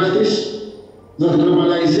in practice that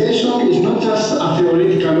globalization is not just a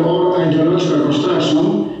theoretical or ideological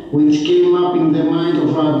construction which came up in the mind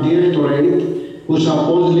of a directorate who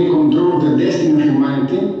supposedly controlled the destiny of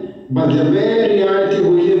humanity, but the very reality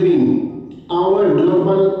we live in, our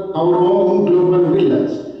own global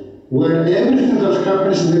village, where everything that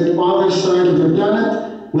happens on the other side of the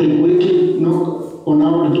planet will quickly knock on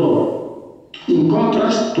our door. In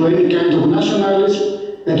contrast to any kind of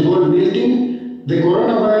nationalism and world building, the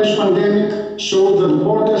coronavirus pandemic showed that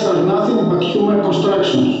borders are nothing but human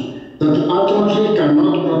constructions that ultimately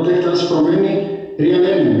cannot protect us from any real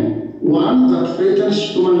enemy, one that threatens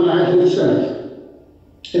human life itself.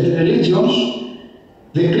 And religions,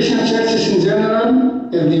 the Christian churches in general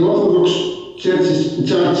and the Orthodox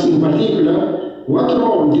church in particular, what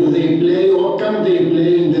role do they play or can they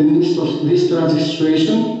play in the midst of this tragic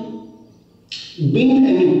situation? Being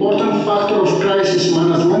an important factor of crisis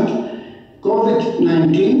management,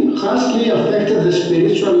 COVID-19 harshly affected the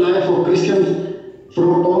spiritual life of Christians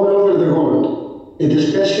from all over the world, and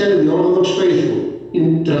especially the Orthodox faithful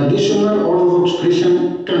in traditional Orthodox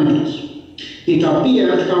Christian countries. It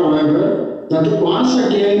appeared, however, that once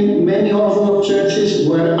again many Orthodox churches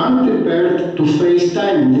were unprepared to face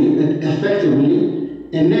timely and effectively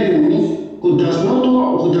an enemy who does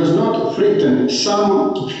not threaten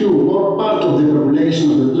some few or part of the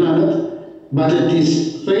population of the planet, but it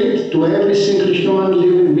is fate to every single human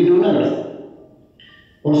living being on earth.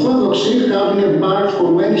 Orthodoxy, having embarked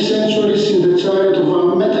for many centuries in the chariot of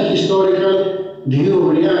a meta-historical view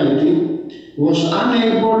of reality, was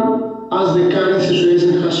unable, as the current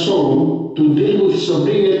situation has shown, to deal with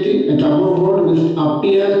sobriety and above all with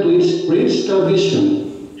appeal to its rich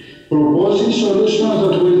tradition, proposing solutions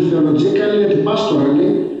that will theologically and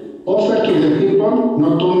pastorally offer to the people,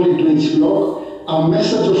 not only to its flock, a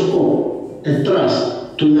message of hope and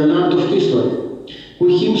trust to the Lord of history, who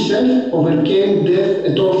himself overcame death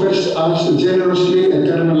and offers us generously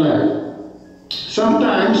eternal life.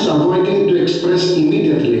 Sometimes avoiding to express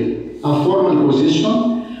immediately a formal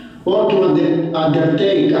position or to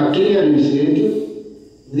undertake a clear initiative,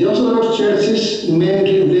 the Orthodox churches,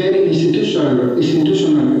 mainly their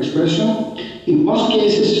institutional expression, in most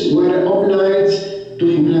cases were obliged to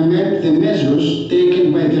implement the measures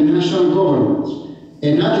taken by the national governments,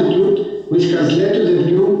 an attitude which has led to the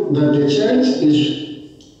view that the church is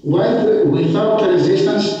without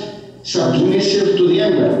resistance submissive to the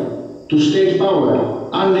emperor, to state power,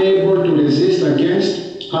 unable to resist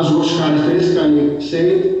against, as was characteristically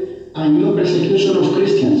said, a new persecution of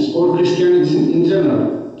Christians or Christianity in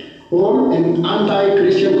general, or an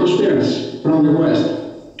anti-Christian conspiracy from the West,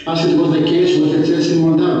 as it was the case with the church in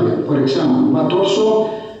Moldavia, for example, but also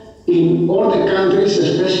in all the countries,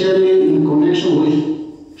 especially in connection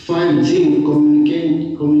with 5G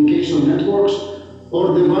communication networks,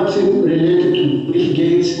 or the vaccine related to Bill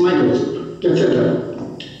Gates' microchip, etc.,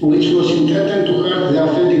 which was intended to hurt the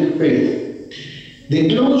authentic faith. The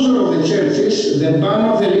closure of the churches, the ban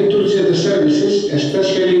of the liturgy and the services,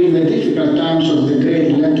 especially in the difficult times of the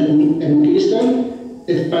Great Lent and Easter,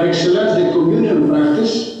 and par excellence the communal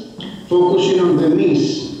practice, focusing on the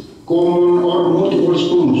Mass, common or multiple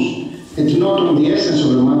spoons, and not on the essence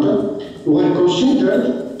of the matter, were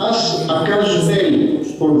considered as a casus belli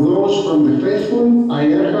for those from the faithful,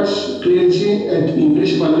 hierarchs, clergy, and in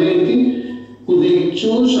principal laity, who they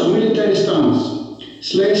choose a military stance,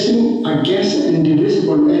 slashing against an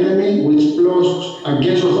indivisible enemy which plots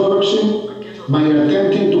against orthodoxy by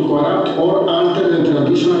attempting to corrupt or alter the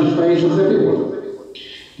traditional faith of the people.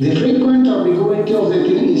 The frequent ambiguity of the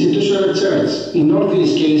institutional church in all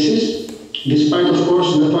these cases, despite of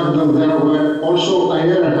course the fact that there were also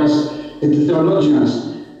hierarchs and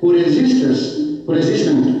theologians who resisted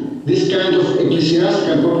this kind of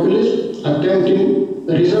ecclesiastical populism, attempting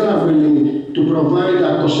reasonably to provide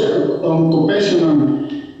a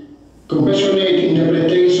compassionate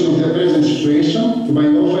interpretation of the present situation by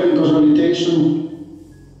offering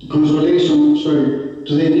consolation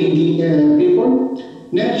to the needy people,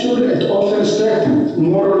 nature had often strengthened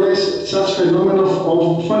more or less such phenomena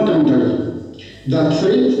of fundamentalism that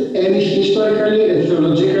treat any historically and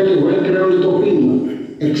theologically well-grounded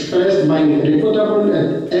opinion expressed by reputable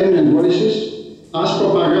and eminent voices as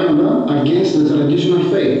propaganda against the traditional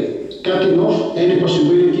faith, cutting off any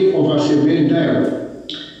possibility of a severe dialogue.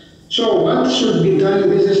 So what should be done in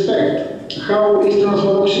this respect? How Eastern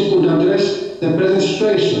Orthodoxy could address the present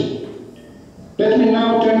situation? Let me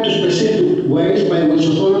now turn to specific ways by which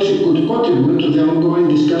Orthodoxy could contribute to the ongoing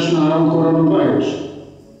discussion around coronavirus.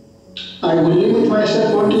 I will limit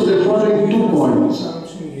myself onto the following 2 points,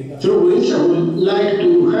 through which I would like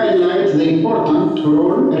to highlight the important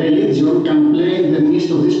role religion can play in the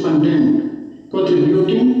midst of this pandemic,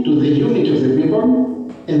 contributing to the unity of the people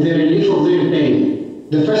and the relief of their pain.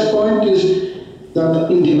 The first point is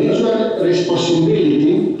that individual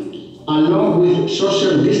responsibility, along with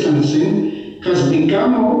social distancing, has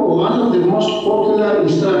become one of the most popular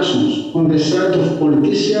instructions on the side of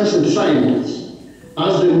politicians and scientists,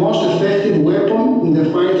 as the most effective weapon in the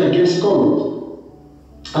fight against COVID.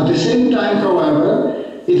 At the same time, however,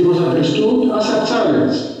 it was understood as a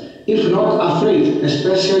challenge, if not a threat,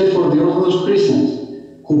 especially for the Orthodox Christians,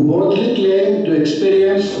 who boldly claim to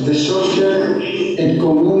experience the social and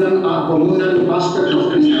communal aspect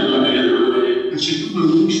of Christianity.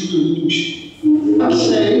 That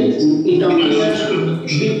said, it appears to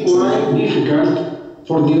be quite difficult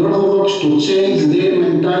for the Orthodox to change their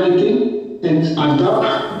mentality and adopt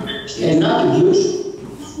an attitude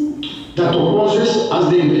that opposes, as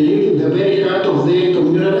they believe, the very heart of their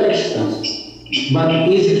communal existence. But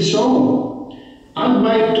is it so?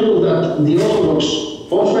 Albeit true that the Orthodox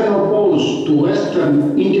often oppose to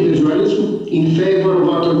Western individualism in favor of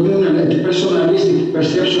a communal and personalistic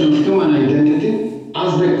perception of human identity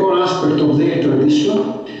as the core aspect of their tradition,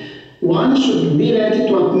 one should be ready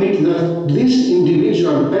to admit that this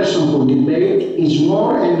individual personhood debate is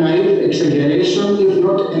more a naive exaggeration, if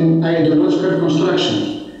not an ideological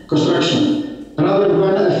construction, rather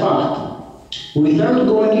than a fact. Without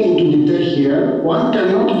going into detail here, one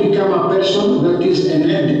cannot become a person that is an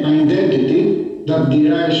identity that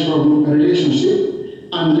derives from a relationship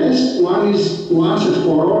unless one is once and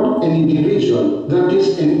for all an individual, that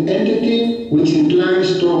is an entity which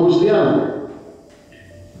inclines towards the other.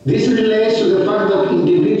 This relates to the fact that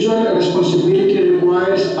individual responsibility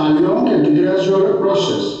requires a long and gradual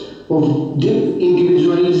process of deep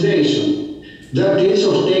individualization, that is,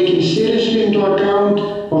 of taking seriously into account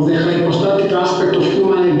of the hypostatic aspect of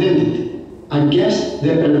human identity against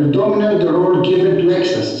the predominant role given to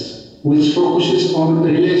ecstasis, which focuses on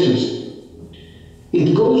relationship.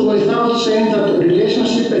 It goes without saying that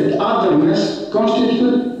relationship and otherness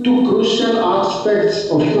constitute 2 crucial aspects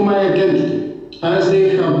of human identity, as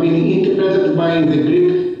they have been interpreted by the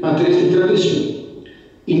Greek patristic tradition.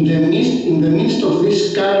 In the midst of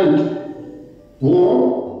this current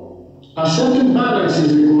war, a certain balance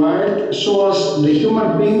is required so as the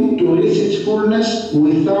human being to reach its fullness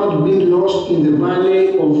without being lost in the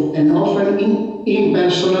valley of an often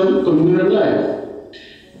impersonal communal life.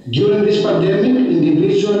 During this pandemic,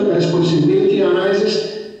 individual responsibility arises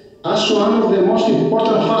as one of the most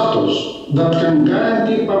important factors that can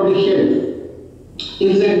guarantee public health.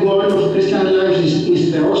 If the goal of Christian life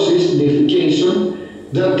is theosis, deification,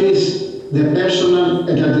 that is, the personal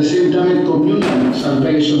and at the same time communal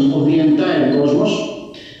salvation of the entire cosmos,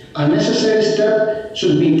 a necessary step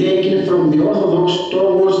should be taken from the Orthodox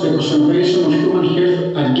towards the conservation of human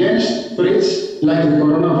health against threats like the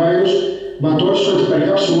coronavirus, but also, and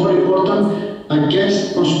perhaps more important,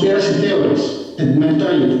 against conspiracy theories and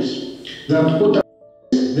mentalities that put at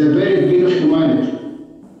risk the very being of humanity.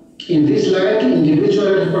 In this light,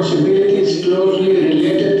 individual responsibility is closely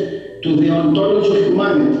related to the ontology of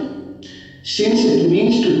humanity, since it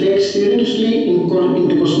means to take seriously into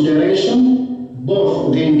consideration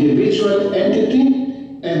both the individual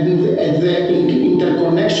entity and the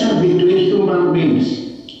interconnection between human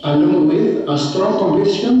beings, along with a strong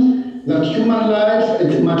conviction that human life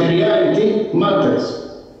and materiality matter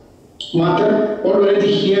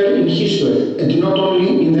already here in history and not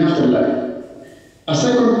only in the afterlife. A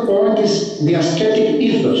second point is the ascetic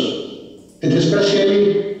ethos, and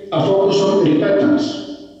especially a focus on repentance.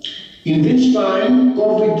 In this time,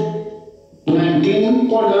 COVID-19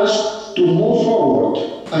 called us to move forward,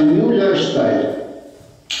 a new lifestyle.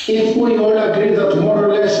 If we all agree that more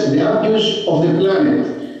or less the abuse of the planet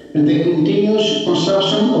and the continuous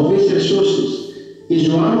consumption of its resources is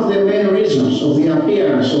one of the main reasons of the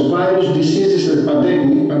appearance of virus diseases and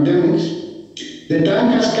pandemics, the time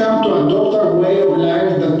has come to adopt a way of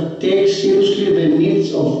life that takes seriously the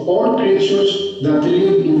needs of all creatures that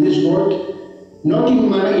live in this world, not in a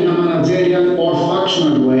managerial or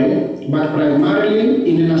functional way, but primarily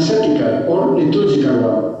in an ascetical or liturgical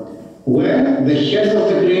one, where the health of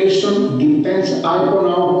the creation depends upon our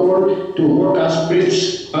call to work as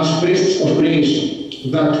priests of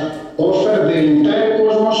creation, that offer the entire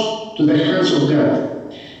cosmos to the hands of God.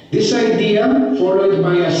 This idea, followed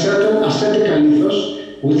by a certain ascetical ethos,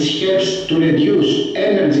 which helps to reduce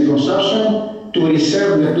energy consumption, to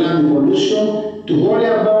reserve the planet pollution, to worry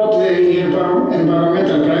about the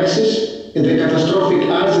environmental crisis and the catastrophic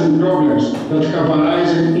urgent problems that have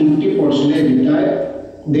arisen in people's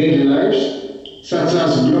daily lives, such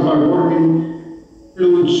as global warming,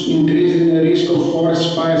 floods, increasing the risk of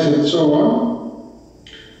forest fires, and so on.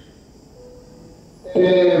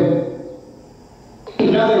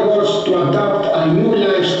 In other words, to adopt a new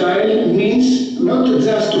lifestyle means not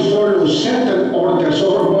just to follow certain orders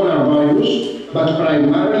or moral values, but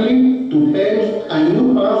primarily to pave a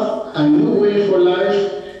new path, a new way for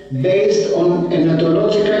life, based on an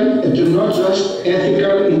ontological and not just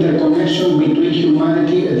ethical interconnection between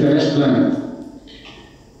humanity and the rest planet.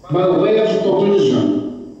 By way of conclusion,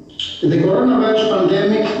 the coronavirus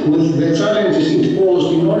pandemic, with the challenges it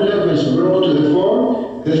posed in all levels, brought to the fore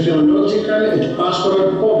the theological and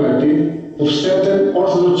pastoral poverty of certain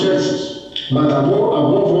Orthodox churches, but above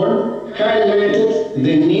all, highlighted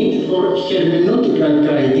the need for hermeneutical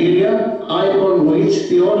criteria upon which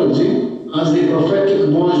theology, as the prophetic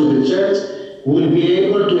voice of the Church, will be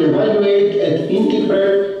able to evaluate and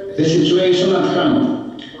interpret the situation at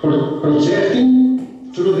hand, projecting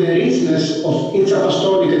through the richness of its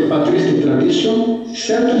apostolic and patristic tradition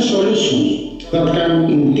certain solutions that can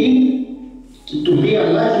indeed to be a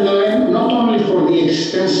lifeline not only for the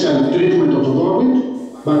existential treatment of COVID,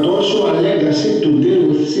 but also a legacy to deal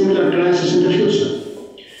with similar crises in the future.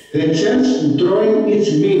 The Church, drawing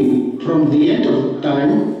its being from the end of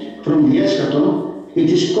time, from the eschaton, it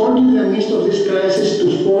is called in the midst of this crisis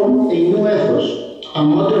to form a new ethos, a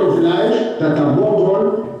model of life that above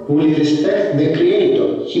all will respect the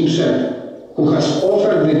Creator himself, who has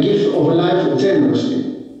offered the gift of life generously.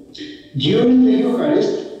 During the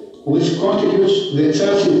Eucharist, which constitutes the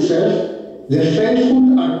Church itself, the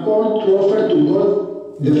faithful are called to offer to God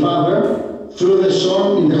the Father, through the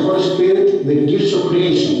Son in the Holy Spirit, the gifts of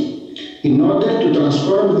creation, in order to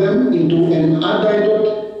transform them into an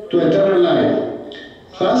antidote to eternal life,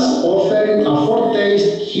 thus offering a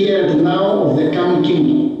foretaste here and now of the coming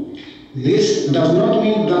kingdom. This does not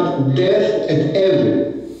mean that death and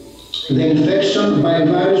evil, the infection by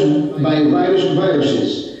viruses,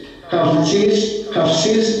 have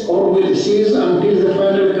ceased or will cease until the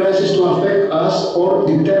final crisis to affect us or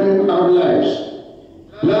determine our lives.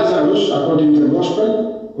 Lazarus, according to the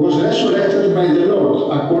Gospel, was resurrected by the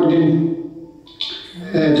Lord, according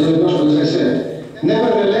to the Gospel, as I said.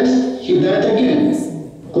 Nevertheless, he died again.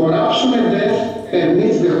 Corruption and death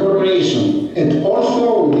permits the whole creation, and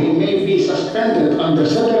although they may be suspended under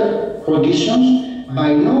certain conditions,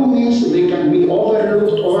 by no means they can be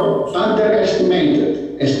overlooked or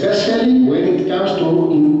underestimated, especially when it comes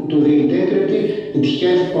to the integrity and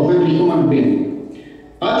health of every human being.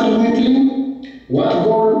 Ultimately, what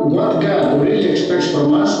God really expects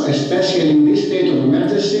from us, especially in this state of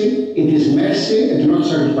emergency, it is mercy and not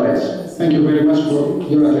sacrifice. Thank you very much for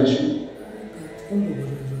your attention.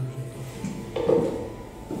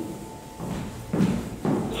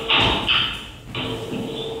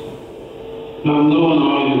 ممنون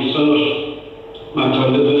آقای دکتر،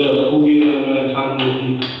 مطالب خوبی ارائه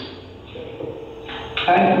فرمودید.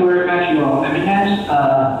 Thank you very much, Your Eminence.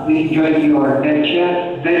 We enjoyed your lecture,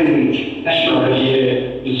 very rich. Thank you.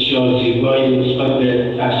 بسیار زیبایی نسبت به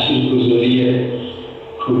تاثیرگذاری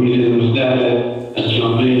کووید-19 از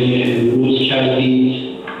جامعه امروز کردید.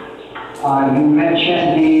 You mentioned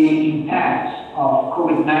the impact of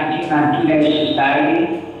COVID-19 on today's society.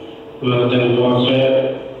 و در واقع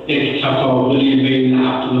یک تقابلی بین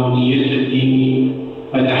عقلانیت دینی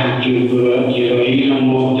و تحقیرگرایی را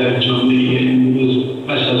ما در جامعه امروز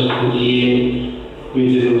پس از قضیه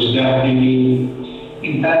کووید-19 بینیم.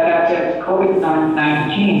 In fact, after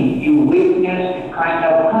COVID-19, you witness a kind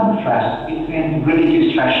of contrast between between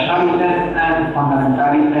religious rationalism and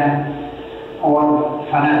fundamentalism or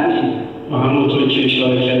fanaticism. و همونطور که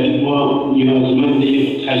اشاره کردید ما نیازمند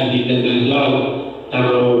یک تجدید نظر در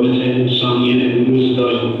روابط انسانی امروز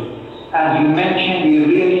داریم. As you mentioned, we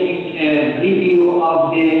really need a review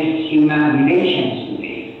of the human relations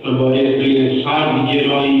today. و باید بین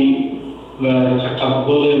فردگرایی و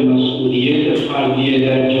تقبل مسئولیت فردی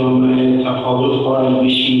در جامعه تفاوت قائل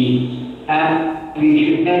بشیم. And we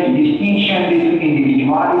should make a distinction between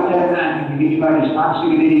individualism and individual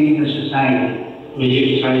responsibility in the society. و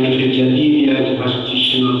یک تعریف جدیدی از هستی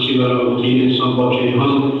شناسی و رابطه انسان با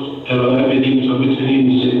کیهان ارائه بدیم تا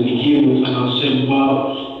بتونیم زندگی متناسب با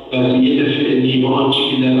وضعیت فعلی و آنچه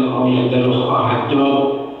که در آینده رو خواهد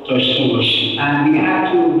داد داشته باشیم. And we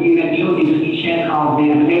have to give a new definition of the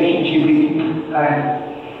relationship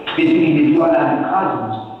between individual and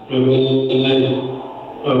cosmos.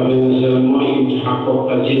 و به نظر ما این تحقق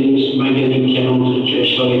پذیر نیست مگر اینکه همونطور که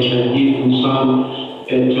اشاره کردید انسان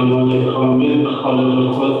اعتماد کامل به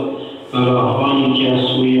خالق خود و راههایی که از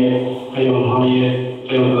سوی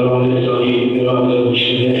پیامبران الهی ارائه داده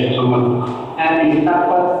شده اعتماد می‌کند. And it is not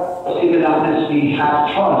possible unless we have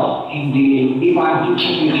trust in the divine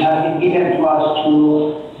teaching which has been given to us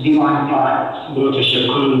through divine guidance. با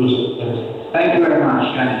تشکر Thank you very much.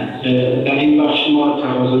 در این بخش ما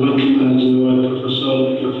تقاضامندیم از جناب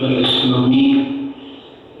پروفسور اسلامی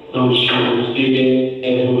دانشگاه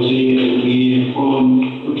حوزه علمی قم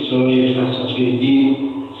دکترای فلسفه دین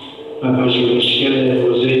و پژوهشگر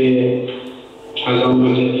حوزه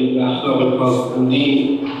کلام جدید و اخلاق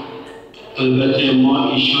کاربردی. البته ما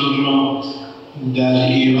ایشان را در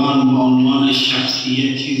ایران به عنوان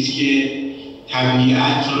شخصیتی است که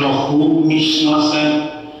طبیعت را خوب میشناسد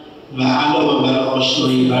و علاوه بر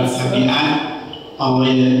آشنایی بر طبیعت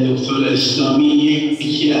آقای دکتر اسلامی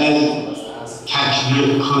یکی از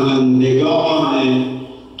تطبیق کنندگان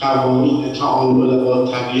قوانین تعامل با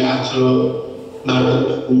طبیعت را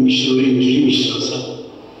مردم میشن و اینجوری میشناسد.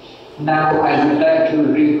 Now I would like to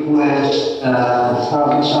request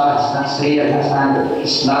Professor Sayyid Hassan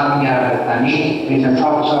Islami Al-Thani, who is a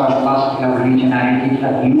professor of philosophy of religion and ethics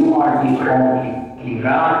at URD in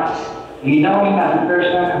Iran. We know him as a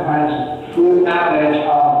person who has full knowledge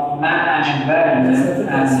of man and environment,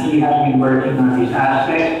 and he has been working on this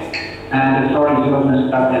aspect. And the floor is yours,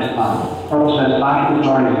 Mr. Islam. Professor Islami, the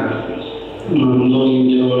floor is yours, please.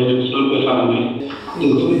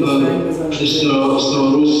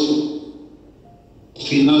 استروس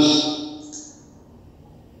فیناس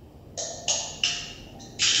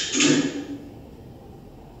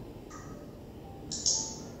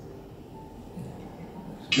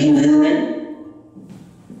Can you hear me?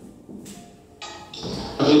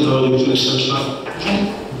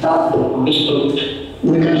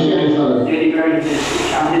 We can hear you,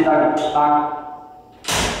 Father.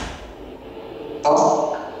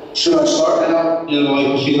 Should I start? You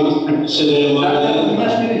must be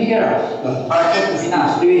hear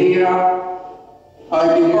us. Do you hear us? I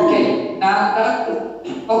can hear Okay, now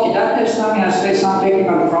Dr. Islami has faced some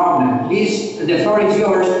technical problem. Please, the floor is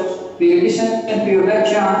yours. We will listen to your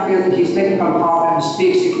lecture until his technical problem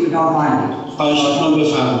speaks, if you don't mind. The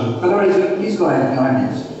floor is yours. Please go ahead, your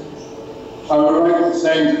Eminence. I would like to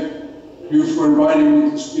thank you for inviting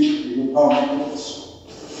me to speak to your conference.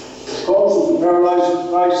 The cause of the paralyzing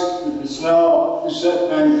Christ that is now beset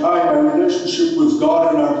mankind, our relationship with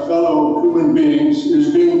God and our fellow human beings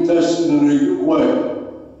is being tested in a new way.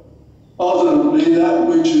 Ultimately, that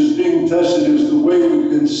which is being tested is the way we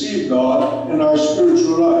conceive God in our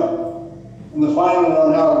spiritual life. In the final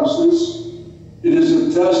analysis, it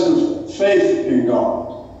is a test of faith in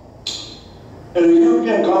God. At a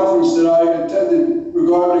European conference that I attended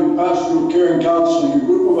regarding pastoral care and counseling, a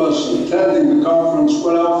group of us attending the conference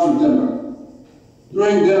went out for dinner.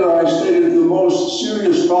 During dinner, I stated the most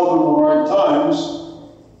serious problem of our times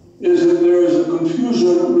is that there is a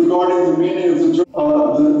confusion regarding the meaning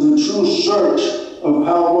of the true search of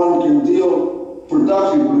how one can deal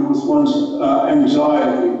productively with one's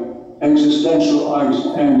anxiety, existential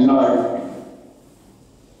anxiety.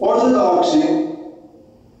 Orthodoxy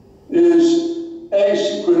is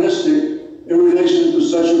asynchronistic in relation to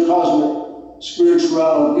such a cosmic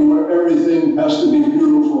spirituality where everything has to be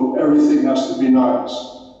beautiful, everything has to be nice.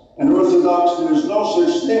 In Orthodox, there is no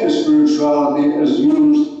such thing as spirituality as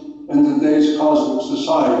used in today's cosmic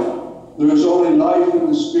society. There is only life in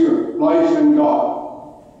the Spirit, life in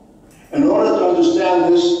God. In order to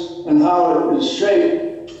understand this and how it is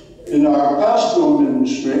shaped in our pastoral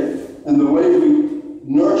ministry and the way we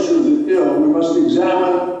nurture the ill, we must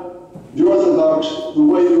examine the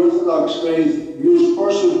way the Orthodox faith views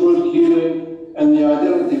personhood, healing, and the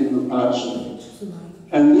identity of the pastor.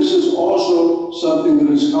 And this is also something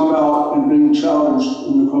that has come out and been challenged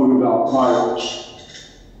in the Code of Priors.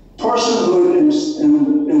 Personhood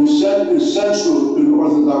is central in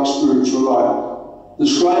Orthodox spiritual life.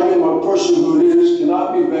 Describing what personhood is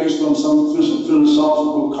cannot be based on some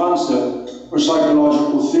philosophical concept or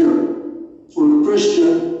psychological theory. For a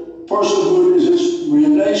Christian, personhood is his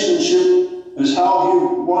relationship as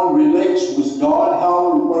how one relates with God,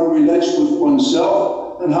 how one relates with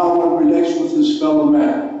oneself, and how one relates with his fellow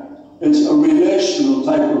man. It's a relational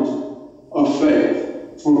type of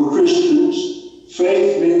faith. For Christians,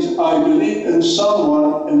 faith means I believe in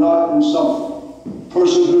someone and not in something.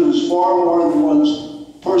 Personhood is far more than one's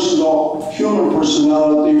personal human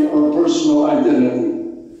personality or personal identity.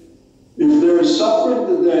 If there is suffering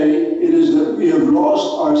today, it is that we have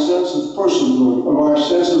lost our sense of personhood, of our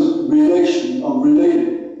sense of relation, of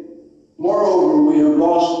relating. Moreover, we have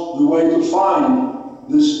lost the way to find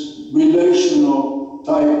this relational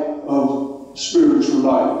type of spiritual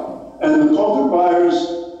life. And the COVID virus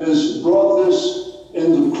has brought this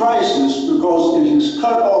into crisis because it has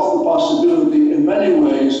cut off the possibility in many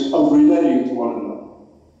ways of relating to one another.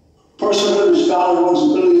 Personhood is found in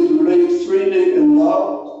one's ability to relate freely in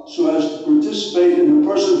love so as to participate in the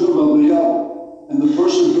personhood of the other and the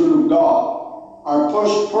personhood of God. Our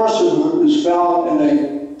personhood is found in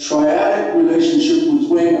a triadic relationship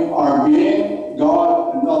between our being,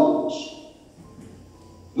 God, and others.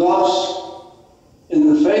 Thus,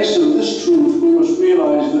 in the face of this truth, we must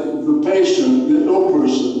realize that the patient, the ill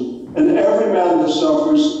person, and every man that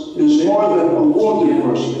suffers is more than a wounded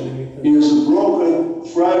person. He is a broken,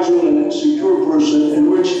 fragile, and insecure person in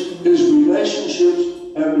which his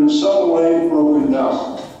relationships have in some way broken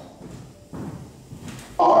down.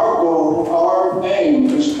 Our goal, our aim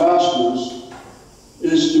as pastors,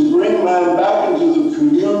 is to bring man back into the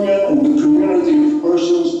communion and the community of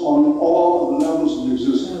persons on all the levels of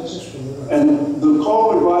existence. And the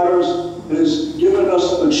COVID virus has given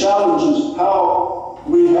us a challenge as how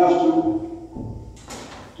we have to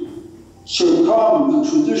circum the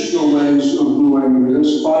traditional ways of doing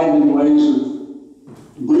this, finding ways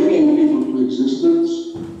of bringing people to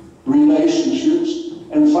existence, relationships,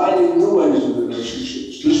 and finding new ways of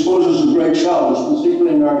relationships. This poses a great challenge,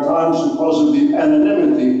 particularly in our times because of the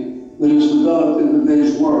anonymity that has developed in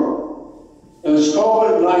today's world. As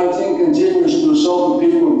COVID-19 continues to assault the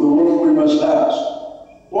people of the world, we must ask,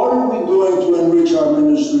 what are we doing to enrich our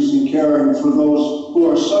ministries in caring for those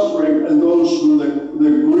who are suffering and those who that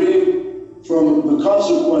grieve from the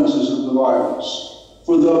consequences of the virus,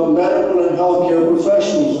 for the medical and healthcare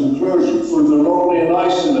professionals and clergy, for the lonely and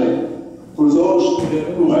isolated, for those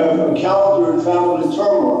who have encountered family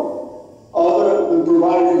turmoil, other than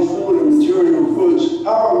providing food and material goods,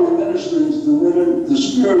 how are we ministering to the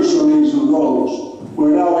spiritual needs of those who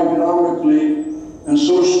are now economically and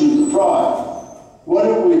socially deprived? What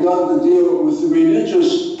have we done to deal with the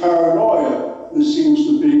religious paranoia that seems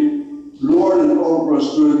to be lorded over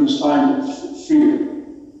us during this time of fear?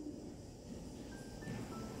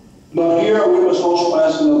 But here we must also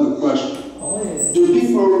ask another question. Do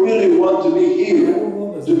people really want to be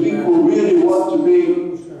healed? Do people really want to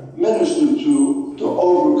be ministered to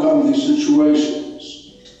overcome these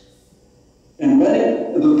situations? And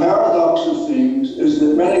the paradox of things is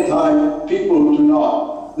that many times people do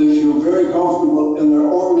not. They feel very comfortable in their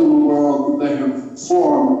own little world that they have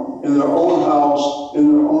formed in their own house, in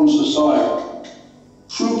their own society.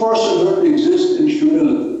 True personhood exists in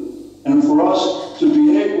humility. And for us to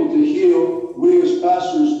be able to heal, we as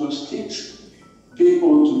pastors must teach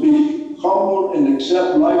people to be humble and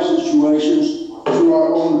accept life situations through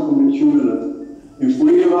our own humility. If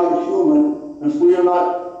we are not human, if we are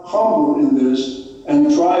not humble in this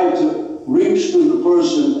and try to reach to the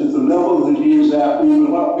person at the level that he is at, we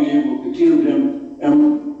will not be able to heal him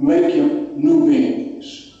and make him new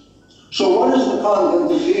beings. So what is the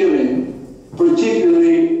content of healing,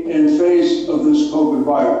 particularly in face of this COVID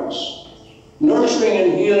virus? Nurturing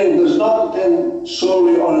and healing does not depend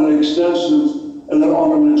solely on an extensive and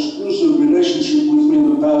on an exclusive relationship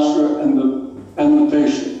between the pastor and the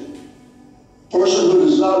patient. Personhood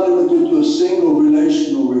is not limited to a single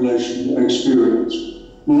relational experience.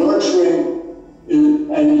 Nurturing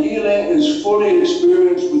and healing is fully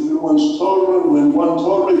experienced when one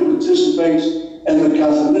totally participates in the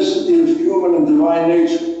Catholicity of human and divine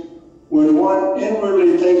nature. When one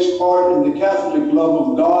inwardly takes part in the Catholic love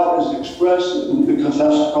of God as expressed in the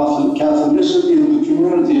Catholicity of the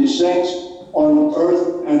community of saints on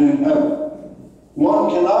earth and in heaven. One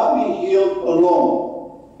cannot be healed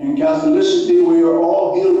alone. In Catholicity, we are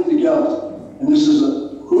all healed together. And this is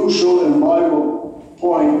a crucial and vital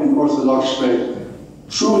point in Orthodox faith.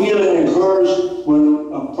 True healing occurs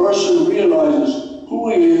when a person realizes who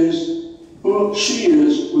he is, who she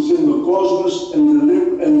is within the cosmos,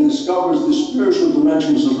 and discovers the spiritual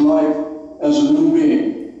dimensions of life as a new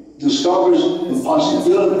being, discovers the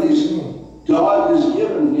possibilities God has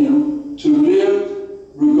given him to live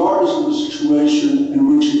regardless of the situation in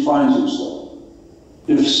which he finds himself.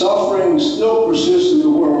 If suffering still persists in the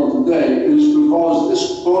world today, it is because this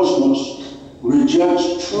cosmos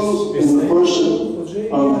rejects truth in the person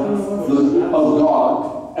of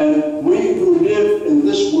God, and we who live in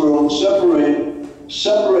this world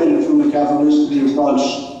separated from the Catholicity of God's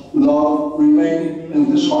love, remain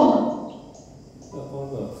in disharmony.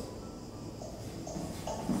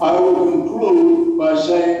 I will conclude by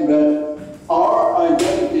saying that our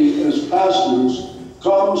identity as pastors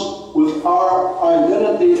comes with our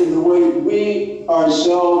identity in the way we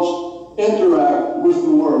ourselves interact with the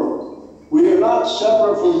world. We are not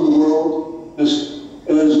separate from the world as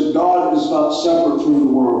God is not separate from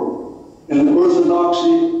the world. In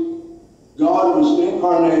Orthodoxy, God was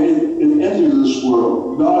incarnated and entered this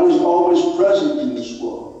world. God is always present in this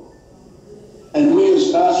world. And we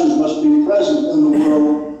as pastors must be present in the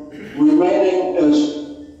world, remaining as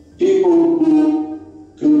people who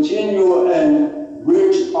continue and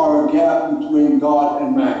bridge our gap between God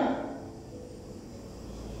and man.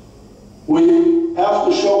 We have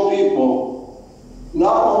to show people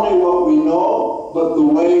not only what we know, but the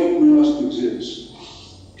way we must exist.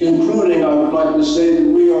 Concluding, I would like to say that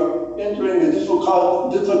we are entering a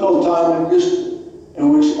difficult time in history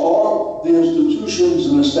in which all the institutions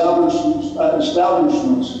and establishments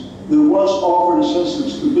that once offered a sense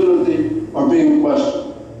of stability are being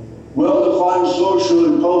questioned. Well-defined social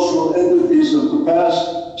and cultural entities of the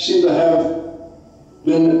past seem to have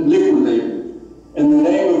been liquidated. In the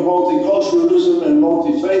name of multiculturalism and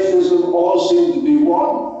multi-faithism, all seem to be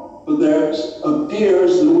one, but there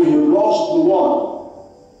appears that we have lost the one.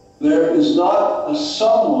 There is not a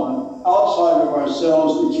someone outside of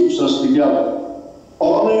ourselves that keeps us together.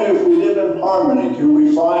 Only if we live in harmony can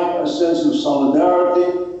we find a sense of solidarity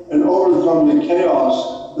and overcome the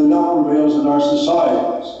chaos that now prevails in our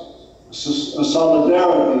societies. A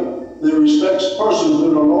solidarity that respects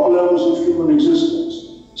personhood on all levels of human existence.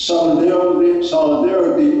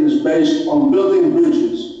 Solidarity is based on building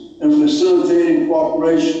bridges and facilitating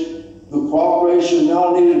cooperation. The cooperation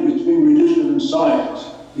now needed between religion and science,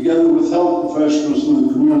 together with health professionals and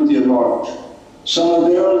the community at large.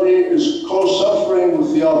 Solidarity is co-suffering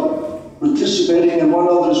with the other, participating in one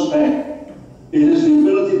another's pain. It is the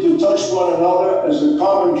ability to touch one another as a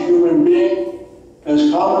common human being,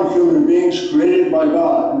 as common human beings created by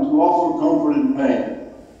God, and to offer comfort in pain.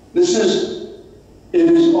 It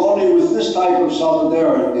is only with this type of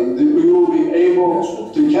solidarity that we will be able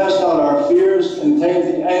to cast out our fears and tame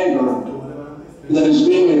the anger that is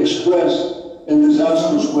being expressed in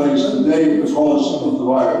disastrous ways today because of the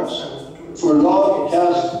virus. For love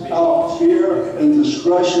casts out fear, and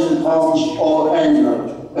discretion calms all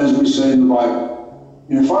anger, as we say in the Bible.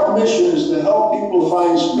 If our mission is to help people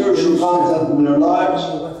find spiritual content in their lives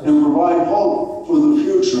and provide hope for the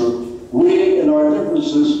future, we, in our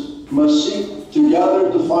differences, must seek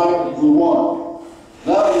together to find the one.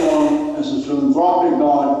 That one, as a philanthropic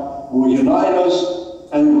God, will unite us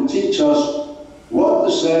and will teach us what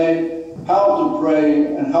to say, how to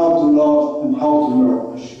pray, and how to love, and how to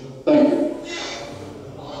nourish. Thank you.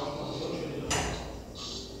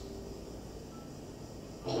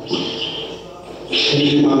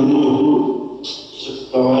 خیلی ممنون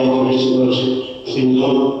آقای دکتر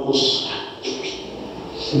فینال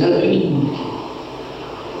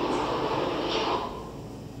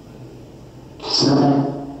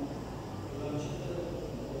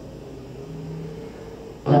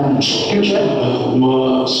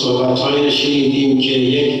ما صحبت‌های شنیدیم که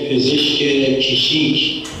یک پزشک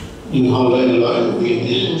کشیک این حالا ارائه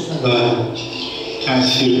میده و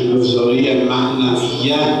تاثیرگذاری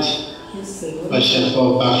معنویت و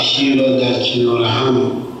شفابخشی را در کنار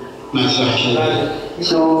هم مطرح کرده.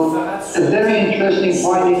 So, a very interesting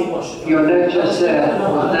point your lecture said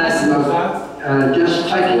that you are just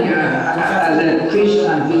taking, as a priest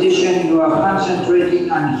and physician, you are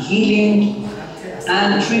concentrating on healing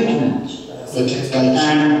and treatment. And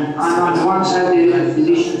on one side there is a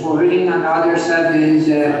physician for healing, and on the other side there is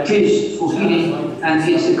a priest for healing, and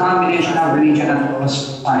it's a combination of religion and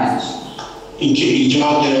science. اینکه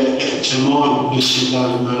ایجاد اعتماد بشه در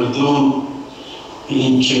مردم،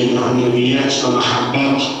 اینکه معنویت و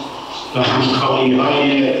محبت و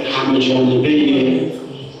همکاری‌های همه‌جانبه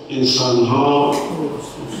انسان‌ها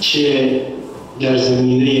چه در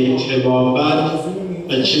زمینه طبابت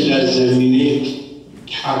و چه در زمینه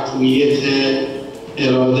تقویت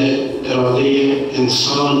اراده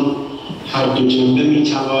انسان هر دو جنبه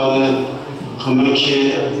میتواند کمک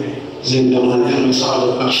زنده ماندن و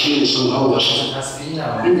سعادت بخشی انسان‌ها باشد.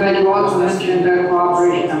 In fact, you also mentioned that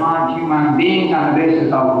cooperation among human beings on the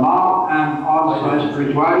basis of love and also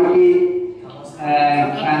spirituality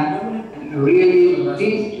can really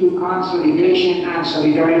lead to consolidation and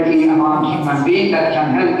solidarity among human beings that can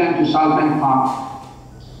help them to solve any problem.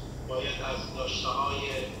 باید از داشته‌های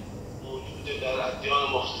موجود در ادیان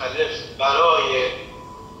مختلف برای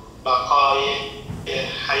بقای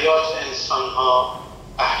حیات انسان‌ها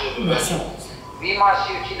بهره ببریم. We must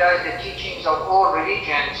utilize the teachings of all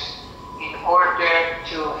religions in order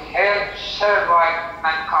to help survive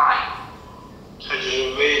mankind.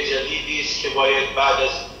 تجربه جدیدی است که باید بعد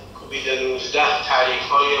از کووید-19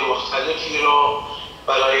 تعریف‌های مختلفی رو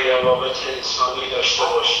برای روابط انسانی داشته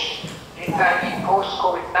باشیم. In fact, in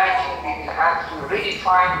post-COVID-19, we will have to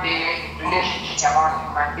redefine the relationship among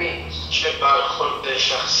human beings. چه برخورد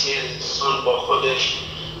شخصی انسان با خودش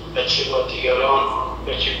و چه با دیگران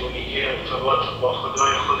و چگونگی ارتباط با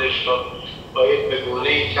خدای خودش را باید به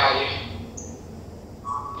گونه‌ای تعریف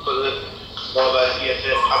کنه با وضعیت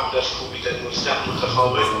قبل از کووید-19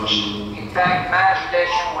 متفاوت باشه. In fact, man's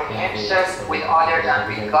relation with himself, with others, and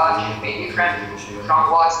with God should be different from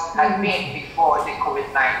what had been before the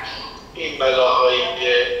COVID-19. این بلاهای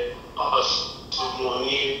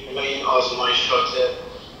آسمانی و این آزمایشات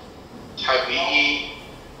طبیعی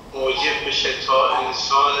موجب بشه تا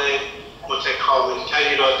انسان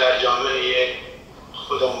متکاملتری را در جامعه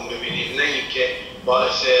خودمون ببینیم، نه اینکه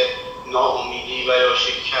باعث ناامیدی و یا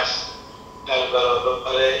شکست در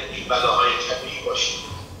برابر این بلاهای طبیعی باشیم.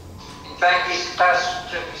 In fact, these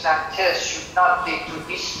catastrophes and tests should not lead to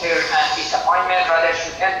despair and disappointment, rather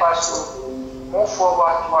should help us to move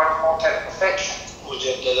forward toward more perfection.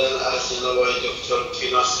 مجددا از جناب آقای دکتر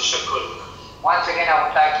تیناس تشکر میکنم. Once again, I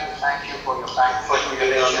would like to thank you for your time, for your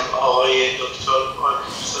relation. آقای دکتر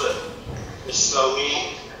پروفسور اسلامی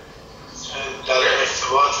در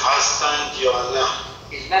ارتباط هستند یا نه؟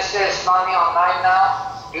 Is Mr. Islami online now?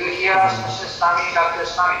 Do you hear us, Mr. Islami? Dr.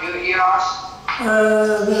 Islami, do you hear us?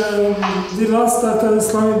 We lost Dr.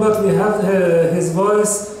 Islami, but we have his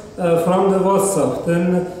voice from the WhatsApp. Then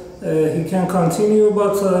he can continue,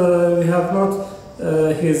 but we have not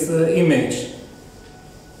his image.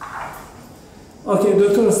 Okay,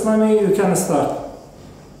 Dr. Islami, you can start.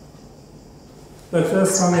 Dr.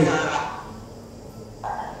 Islami.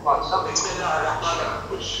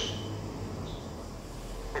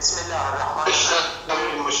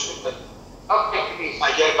 Okay, please.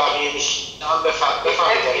 اگر بقیه میشنن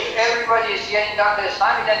بفرمایید. If everybody is hearing Dr.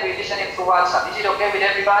 Islami, then we're listening through WhatsApp. Is it okay with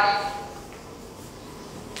everybody?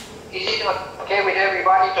 Is it okay with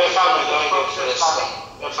everybody?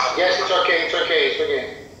 Yes, it's okay, it's okay, it's okay.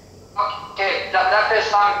 Okay, Dr.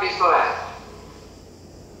 Islami, please go ahead.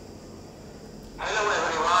 Hello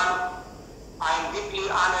everyone. I'm deeply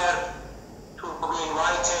honored to be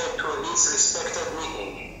invited to this respected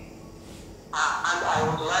meeting. And I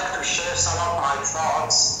would like to share some of my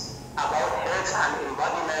thoughts about health and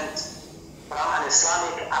embodiment from an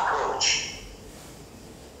Islamic approach.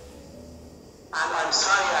 And I'm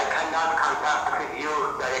sorry I cannot contact with you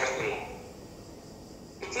directly.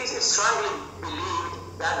 It is strongly believed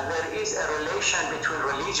that there is a relation between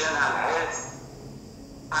religion and health,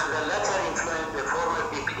 and the latter influence the former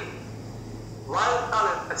deeply. While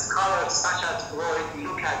some scholars such as Freud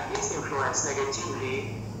look at this influence negatively,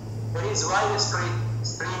 there is widespread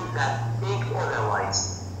stream that think otherwise.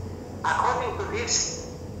 According to this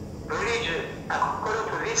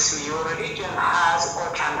view, religion has or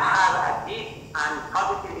can have a deep and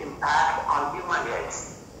positive impact on human health.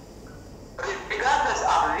 Regardless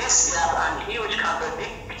of this gap and huge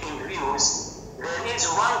contradicting views, there is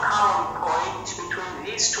one common point between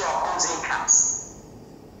these two opposing camps.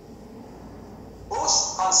 Both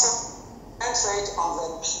concentrate on the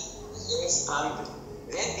yes and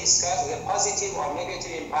then discuss the positive or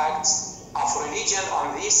negative impacts of religion on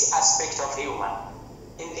this aspect of human.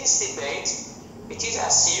 In this debate, it is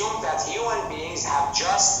assumed that human beings have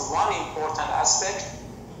just one important aspect,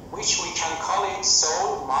 which we can call it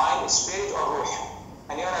soul, mind, spirit, or ruh,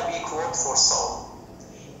 an Arabic word for soul.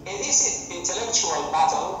 In this intellectual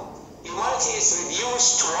battle, humanity is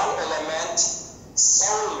reduced to one element,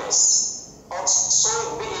 soulless, or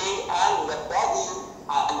soul being, and the body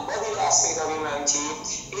and bodily aspect of humanity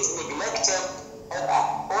is neglected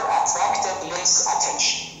or attracted less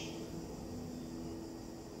attention.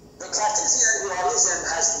 The Cartesian dualism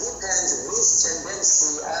has deepened this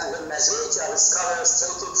tendency, and the majority of scholars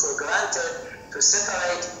take it for granted to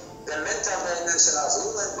separate the mental dimension of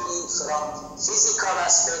human being from physical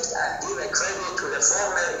aspect and give a credit to the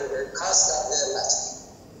former in the cost of their latter.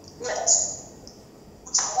 Yet,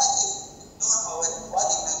 our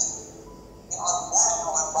embodiment, we are born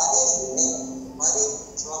our bodies, body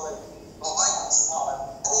from a mind,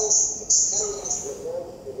 our bodies experience the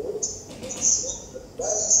world, the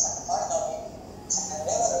bodies and finally, and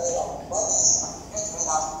never rid of bodies and get rid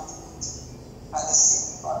of and the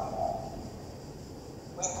sin body.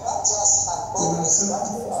 We not just have bodies, but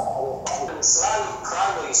we are our body. Islamic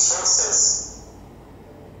primary sources,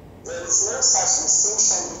 there is no such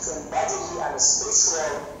distinction between bodily and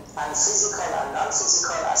spiritual and physical and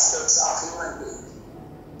non-physical aspects of human being.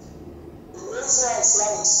 In Asian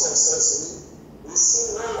Islamic sources, we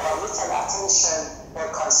see no or little attention or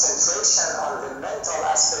concentration on the mental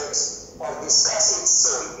aspects or discuss it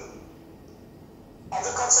solely. On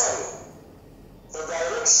the contrary, the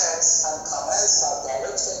directions and commands are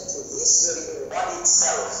directed to this very embodied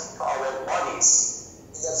self, to our bodies.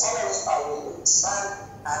 In the following, I will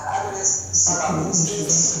expand and address some of these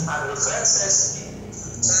things and references to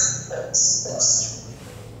text.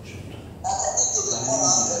 According to the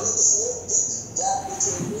Quran, there is no big gap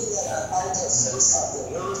between inner and outer face of the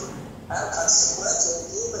world, and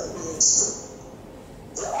consequently human beings too.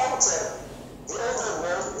 The outer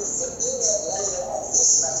world is the inner layer of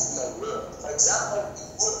this material world. For example, in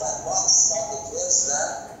more than one spot declares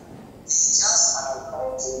that the just and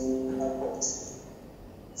unquote.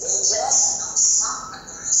 The just know some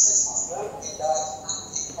occurrences of worldly life and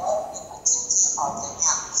involve the activity of the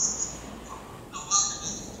hands.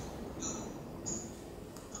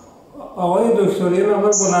 آقای دکتر یه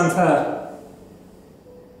مقدار بلندتر.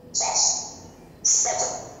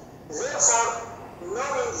 Therefore,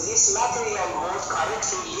 knowing this material world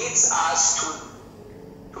correctly leads us to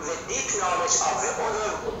the deep knowledge of the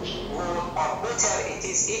other world, or better, it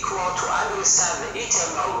is equal to understand the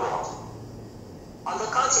eternal world. On the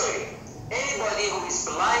contrary, anybody who is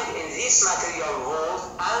blind in this material world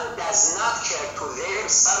and does not care to their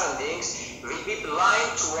surroundings will be blind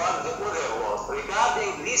toward the other world.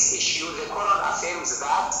 Regarding this issue, the Quran affirms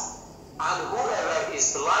that, and whoever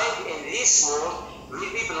is blind in this world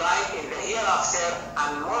will be blind in the hereafter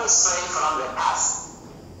and more astray from the past.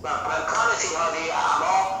 وَمَنْ كَانَ فِي هَذِهِ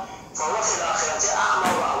أَعْمَى فَهُوَ فِي الْآخِرَةِ أَعْمَى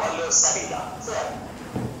وَأَضَلُّ سَبِيلًا.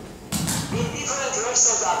 In different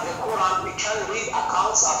verses of the Quran, we can read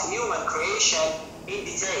accounts of human creation in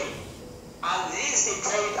detail. And these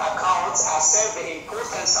detailed accounts assert the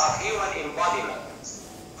importance of human embodiment.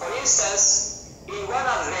 For instance, in one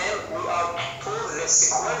of them, we are told the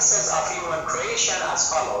sequences of human creation as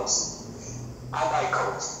follows, and I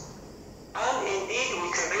quote, "And indeed we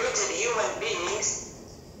created human beings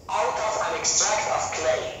out of an extract of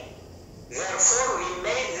clay. Therefore we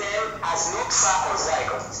made them as nutfa or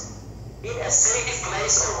zygote, in a safe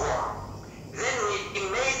place or warm. Then we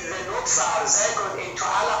made the nutfa or zygote into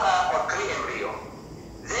alaqa or pre-embryo.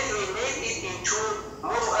 Then we made it into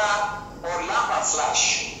mudgha or lump of flesh.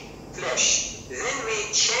 Then we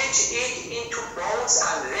changed it into bones,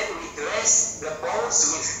 and then we dressed the bones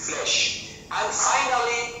with flesh. And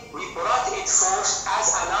finally, we brought it forth as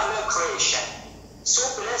another creation. So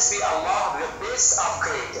blessed be Allah, the best of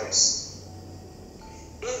creators."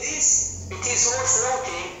 In this, it is worth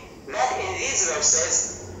noting that in these verses,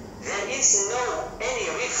 there is no any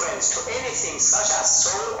reference to anything such as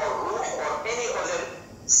soul or ruh or any other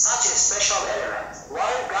such a special element.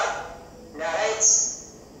 While God narrates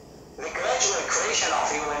the gradual creation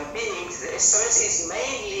of human beings, the stress is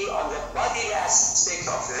mainly on the bodily aspect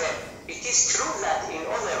of them. It is true that in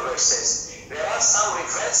other verses, there are some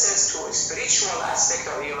references to a spiritual aspect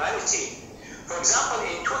of humanity. For example,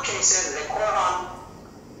 in two cases, the Quran,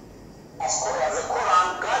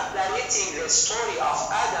 God narrating the story of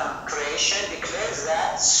Adam creation declares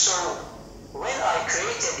that, "So when I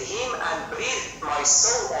created him and breathed my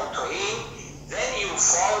soul onto him, then you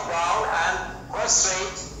fall down and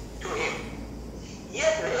prostrate to him."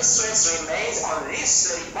 Yet the stress remains on this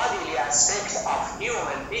very bodily aspect of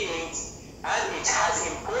human beings, and it has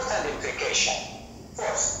important implication.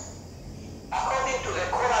 First, according to the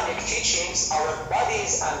Quranic teachings, our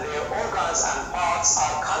bodies and their organs and parts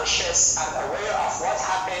are conscious and aware of what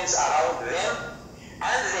happens around them,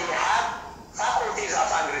 and they have faculties of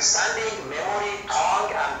understanding, memory,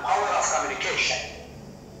 tongue, and power of communication.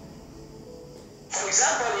 For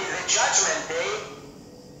example, in the judgment day,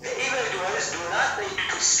 the evildoers do not need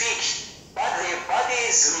to speak, but their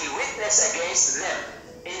bodies will witness against them.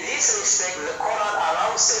 In this respect, the Quran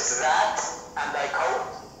announces that, and I quote,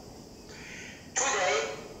 "Today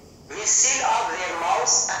we seal up their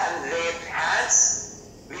mouths and their hands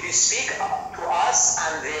with will speak to us,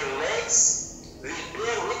 and their legs will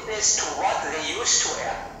bear witness to what they used to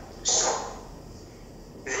wear. So,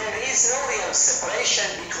 there is no real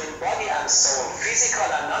separation between body and soul. Physical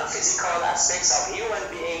and non-physical aspects of human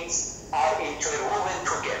beings are interwoven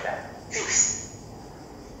together. Fifth,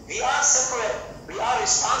 we are separate. We are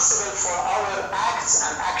responsible for our acts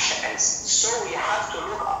and actions, so we have to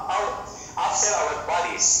look after our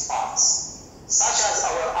body's parts, such as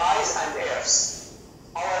our eyes and ears.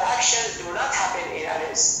 Our actions do not happen in an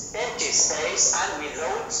empty space and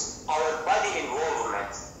without our body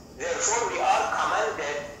involvement. Therefore, we are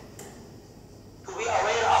commanded to be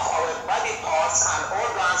aware of our body parts and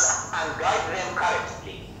organs and guide them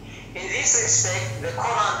correctly. In this respect, the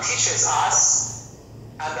Quran teaches us,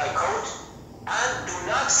 and I quote, "And do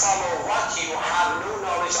not follow what you have no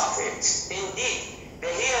knowledge of it. Indeed,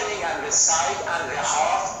 the hearing and the sight and the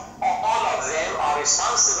heart, all of them are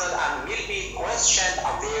responsible and will be questioned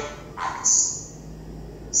of their acts."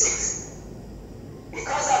 6.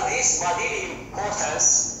 Because of this bodily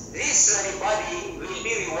importance, this very body will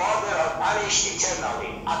be rewarded or punished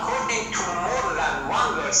eternally. According to more than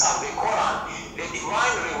one verse of the Quran, the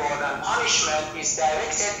divine reward and punishment is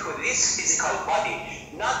directed to this physical body,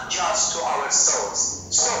 not just to our souls.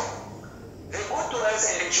 So, the good doers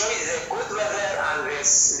enjoy the good weather and the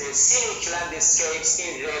scenic landscapes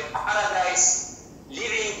in the paradise,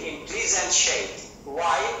 living in pleasant shade,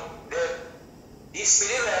 while the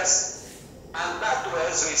disbelievers and bad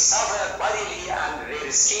doers will suffer bodily and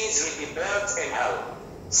their skins will be burnt in hell.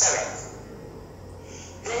 7.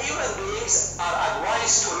 The human beings are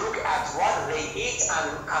advised to look at what they eat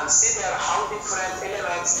and consider how different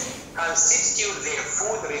elements constitute their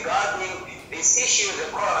food. Regarding this issue,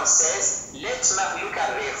 the Quran says, "Let man look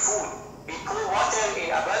at their food. We pour water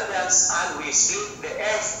in abundance and we split the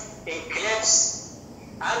earth in clefts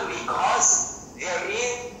and we cause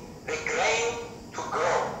therein the grain to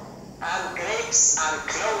grow and grapes and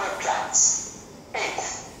clover plants." 8.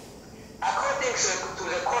 According to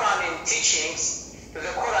the Quranic teachings,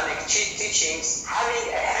 having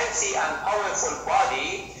a healthy and powerful body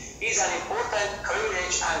is an important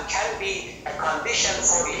privilege and can be a condition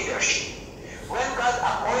for leadership. When God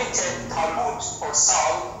appointed Talut or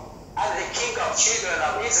Saul as the king of children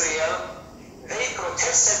of Israel, they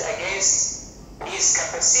protested against his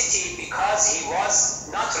capacity because he was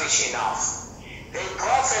not rich enough. The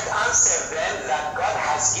prophet answered them that God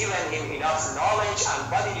has given him enough knowledge and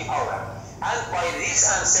bodily power, and by this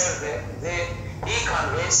answer he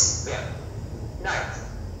convinced them. 9.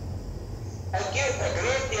 A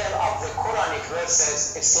great deal of the Quranic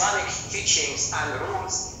verses, Islamic teachings and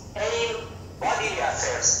rules aim bodily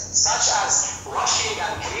affairs, such as washing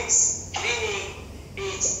and cleaning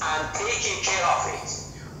it and taking care of it.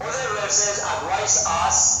 Other verses advise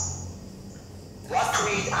us what to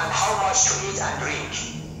eat and how much to eat and drink.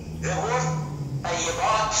 The word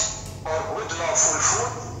tayyibat or good lawful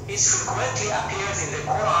food frequently appears in the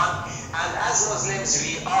Quran, and as Muslims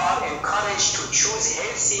we are encouraged to choose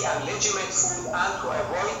healthy and legitimate food and to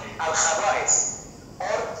avoid al-khaba'ith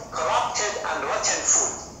or corrupted and rotten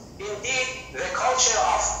food. Indeed, the culture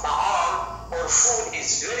of ta'am or food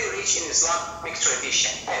is very rich in Islamic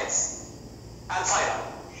tradition. 10th. And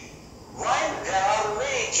finally, while there are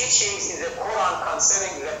many teachings in the Quran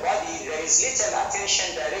concerning the body, there is little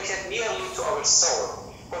attention directed merely to our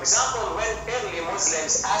soul. For example, when early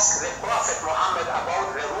Muslims asked the Prophet Muhammad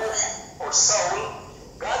about the ruh or soul,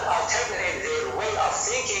 God altered their way of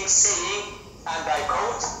thinking, saying, and I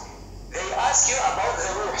quote, "They ask you about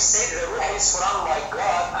the ruh, say the ruh is from my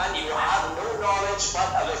God and you have no knowledge but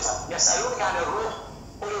a little. يسألونك عن الروح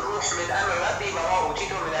قل الروح من أمر ربي وما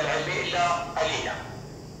أوتيتم من العلم إلا قليلا."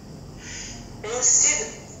 Instead,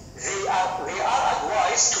 they are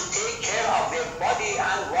advised to take care of their body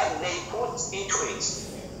and what they put into it,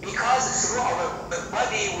 because through our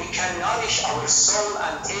body we can nourish our soul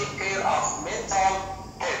and take care of mental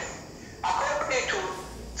health. According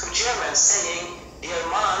to German saying, "Der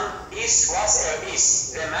Mann ist, was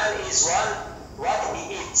ist. The man is what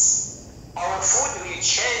he eats." Our food will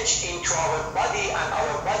change into our body, and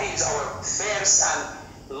our body is our first and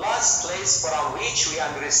last place from which we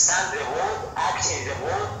understand the world, act in the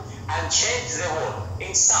world, and change the world.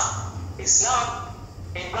 In sum, Islam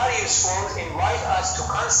in various forms invite us to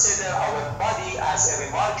consider our body as a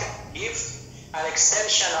remarkable gift, an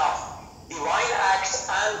extension of divine act,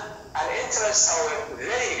 and an interest in our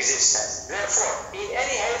very existence. Therefore, in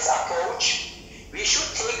any health approach, we should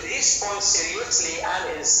take this point seriously,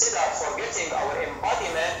 and instead of forgetting our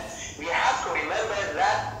embodiment, we have to remember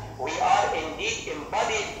that we are indeed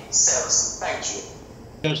embodied selves. Thank you.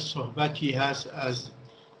 در صحبتی هست از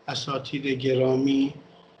اساتید گرامی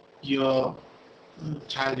یا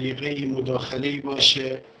تعلیقه مداخله‌ای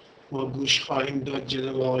باشه ما گوش خواهیم داد.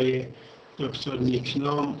 جناب آقای دکتر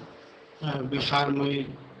نیکنام بفرمایید،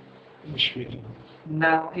 گوش میدیم.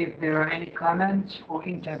 Now, if there are any comments or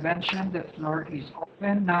intervention, the floor is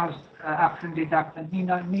open. Now, after the Dr.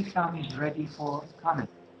 Nikam is ready for comment.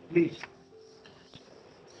 Please.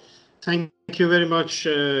 Thank you very much,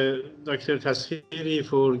 Dr. Tasfiri,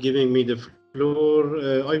 for giving me the floor.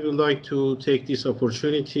 I would like to take this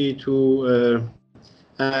opportunity to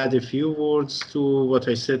add a few words to what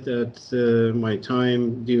I said at my time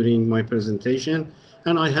during my presentation.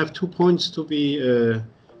 And I have 2 points to be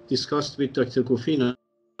discussed with Dr. Kofinas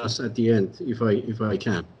at the end, if I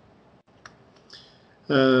can.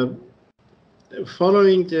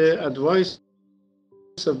 Following the advice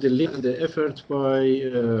of the effort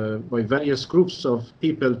by various groups of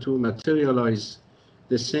people to materialize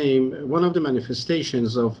the same, one of the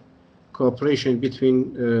manifestations of cooperation between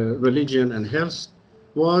religion and health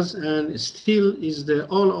was and still is the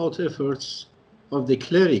all-out efforts of the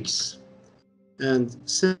clerics and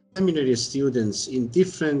seminary students in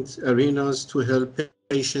different arenas to help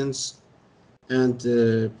patients and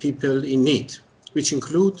people in need, which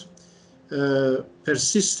include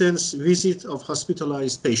persistence visit of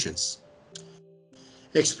hospitalized patients,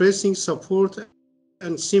 expressing support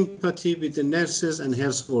and sympathy with the nurses and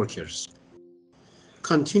health workers,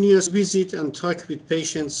 continuous visit and talk with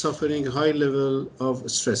patients suffering high level of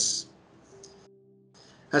stress,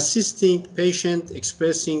 assisting patient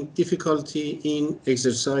expressing difficulty in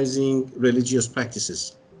exercising religious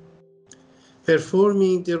practices,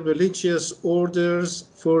 performing the religious orders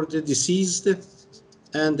for the deceased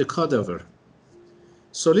and the cadaver,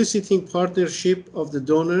 soliciting partnership of the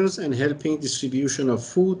donors and helping distribution of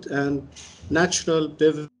food and natural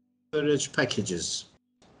beverage packages,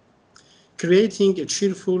 creating a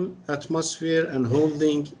cheerful atmosphere and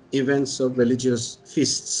holding events of religious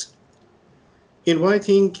feasts,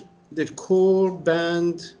 inviting the core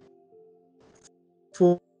band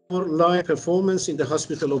for live performance in the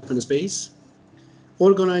hospital open space,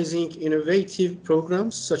 organizing innovative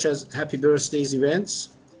programs such as happy birthdays events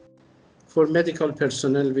for medical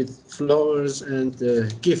personnel with flowers and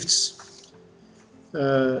gifts,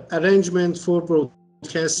 arrangement for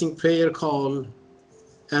broadcasting prayer call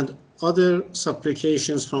and other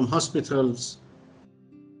supplications from hospitals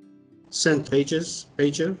sent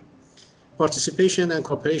pager, participation and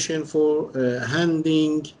cooperation for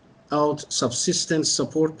handing out subsistence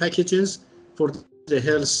support packages for the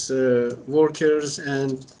health workers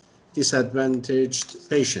and disadvantaged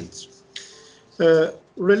patients.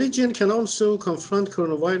 Religion can also confront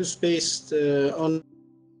coronavirus based on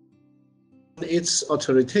its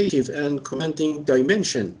authoritative and commanding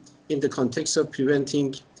dimension in the context of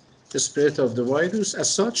preventing the spread of the virus. As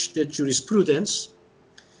such, the jurisprudence,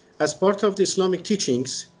 as part of the Islamic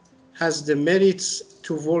teachings, has the merits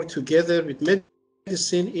to work together with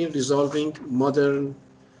medicine in resolving modern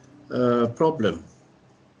problem.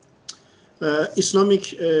 Islamic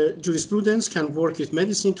jurisprudence can work with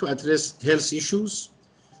medicine to address health issues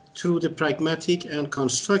through the pragmatic and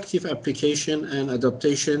constructive application and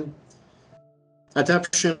adaptation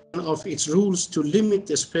of its rules to limit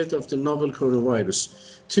the spread of the novel coronavirus.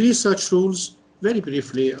 3 such rules, very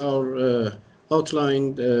briefly, are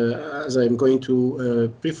outlined as I'm going to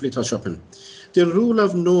briefly touch upon. The rule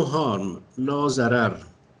of no harm, la zarar,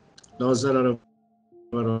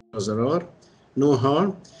 no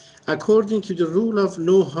harm. According to the rule of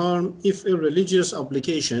no harm, if a religious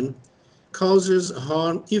obligation causes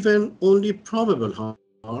harm, even only probable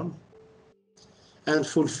harm, and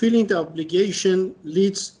fulfilling the obligation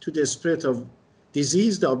leads to the spread of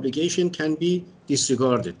disease, the obligation can be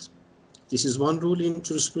disregarded. This is one rule in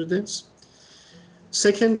jurisprudence.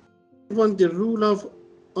 Second one, the rule of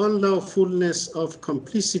unlawfulness of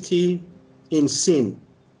complicity in sin.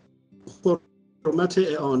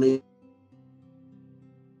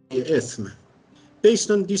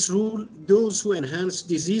 Based on this rule, those who enhance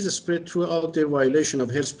disease spread throughout their violation of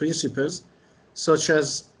health principles, such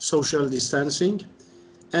as social distancing,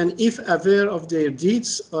 and if aware of their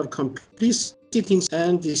deeds are complicit in,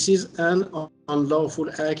 and this is an unlawful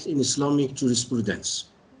act in Islamic jurisprudence.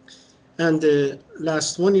 And the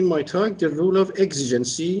last one in my talk, the rule of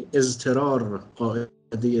exigency, iztirar, or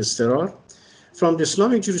the iztirar. From the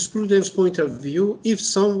Islamic jurisprudence point of view, if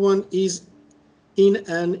someone is in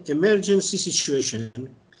an emergency situation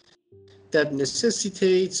that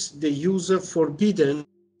necessitates the use of forbidden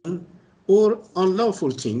or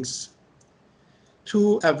unlawful things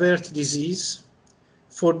to avert disease,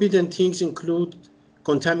 forbidden things include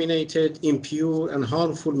contaminated, impure, and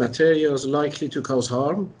harmful materials likely to cause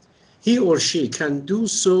harm, he or she can do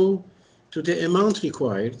so to the amount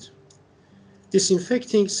required,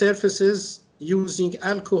 disinfecting surfaces using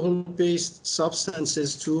alcohol-based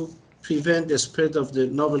substances to prevent the spread of the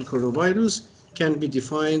novel coronavirus can be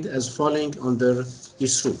defined as falling under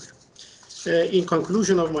this rule. In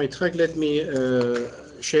conclusion of my talk, let me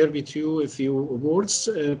share with you a few words.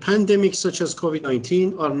 Pandemics such as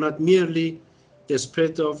COVID-19 are not merely the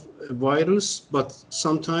spread of a virus, but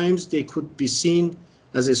sometimes they could be seen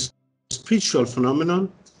as a spiritual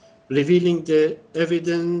phenomenon, revealing the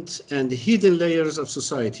evident and hidden layers of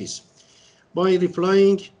societies. By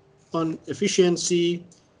relying on efficiency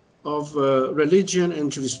of religion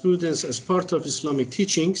and jurisprudence as part of Islamic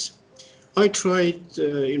teachings, I tried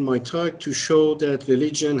in my talk to show that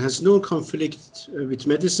religion has no conflict with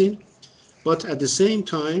medicine, but at the same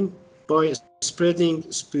time, by spreading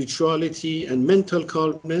spirituality and mental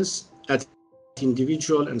calmness at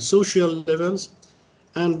individual and social levels,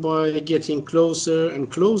 and by getting closer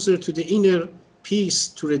and closer to the inner peace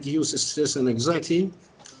to reduce stress and anxiety,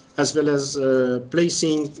 as well as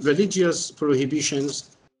placing religious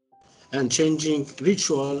prohibitions and changing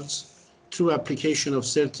rituals through application of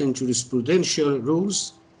certain jurisprudential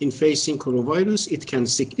rules in facing coronavirus, it can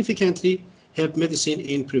significantly help medicine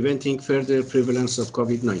in preventing further prevalence of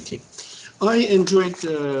COVID-19. I enjoyed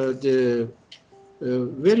the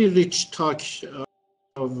very rich talk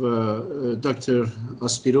of Dr.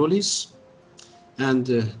 Aspirolis and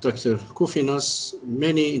Dr. Koufinas.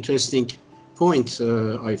 Many interesting points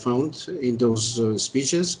I found in those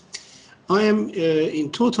speeches. I am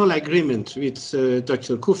in total agreement with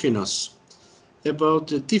Dr. Koufinas about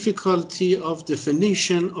the difficulty of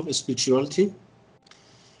definition of spirituality.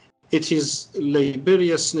 It is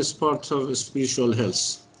laboriousness part of spiritual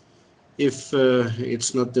health, if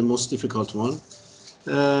it's not the most difficult one.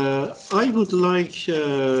 I would like,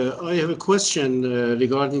 I have a question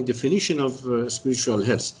regarding definition of spiritual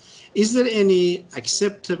health. Is there any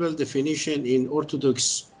acceptable definition in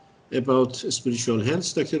Orthodox about spiritual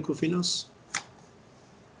health, Dr. Koufinas?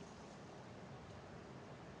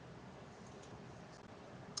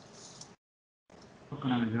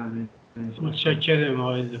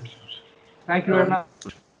 Thank you very much.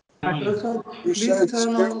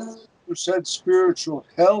 You said spiritual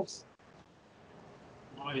health?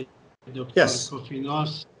 Yes.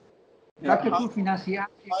 Dr. Koufinas, he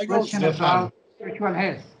asked a question about spiritual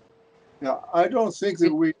health. Yeah, I don't think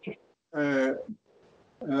that we,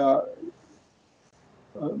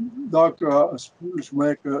 Dr.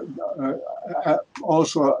 Spruce-Maker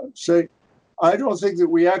also say, I don't think that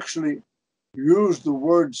we actually use the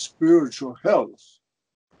word spiritual health.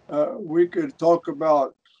 We could talk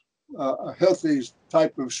about a healthy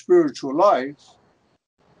type of spiritual life,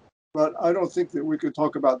 but I don't think that we could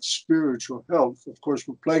talk about spiritual health. Of course,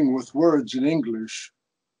 we're playing with words in English,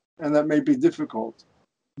 and that may be difficult.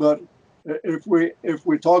 But if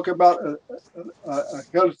we talk about a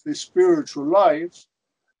healthy spiritual life,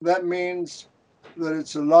 that means that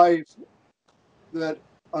it's a life that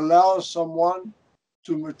allows someone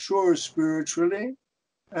to mature spiritually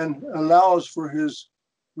and allows for his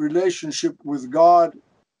relationship with God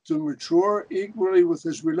to mature equally with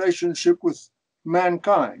his relationship with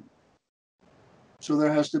mankind. So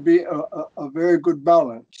there has to be a very good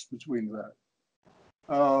balance between that.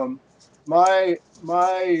 What I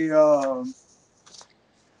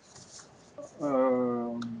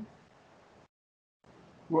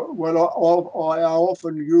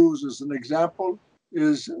often use as an example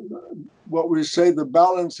is what we say the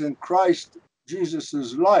balance in Christ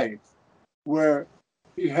Jesus's life, where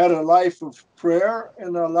he had a life of prayer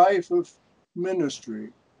and a life of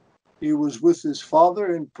ministry. He was with his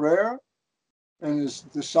Father in prayer, and his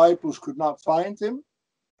disciples could not find him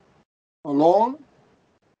alone,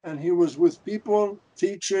 and he was with people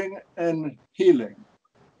teaching and healing.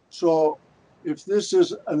 So if this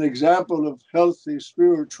is an example of healthy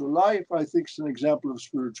spiritual life, I think it's an example of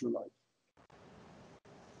spiritual life.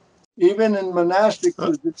 Even in monastic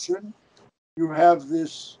tradition, you have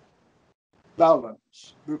this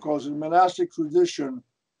balance, because in monastic tradition,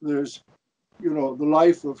 there's, the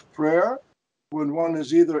life of prayer when one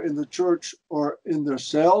is either in the church or in their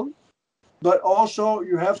cell, but also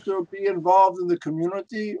you have to be involved in the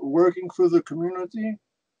community, working for the community,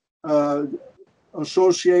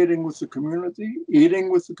 associating with the community, eating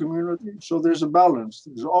with the community. So there's a balance.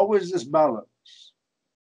 There's always this balance.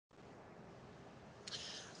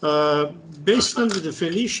 Based on the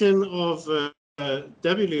definition of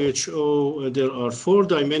WHO, there are 4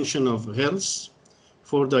 dimensions of health,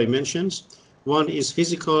 4 dimensions. One is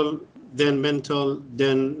physical, then mental,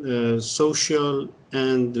 then social,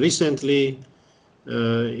 and recently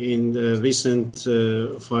in the recent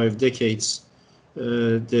 5 decades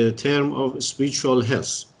the term of spiritual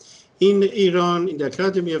health. In Iran, in the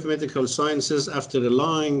Academy of Medical Sciences, after a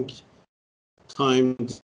long time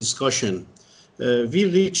discussion, we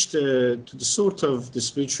reached to the sort of the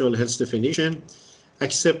spiritual health definition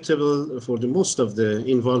acceptable for the most of the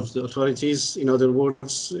involved authorities. In other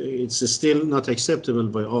words, it's still not acceptable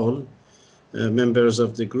by all members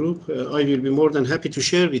of the group. I will be more than happy to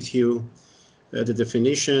share with you the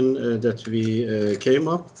definition that we came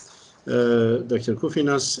up, Dr.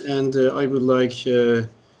 Kufinas, and I would like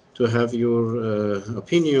to have your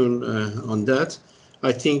opinion on that.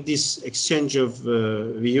 I think this exchange of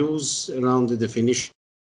views around the definition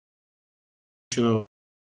of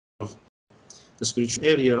the spiritual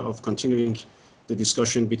area of continuing the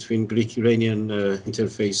discussion between Greek-Iranian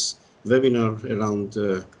interface webinar around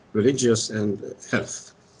religious and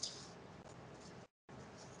health.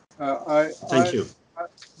 Thank you.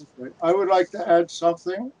 I would like to add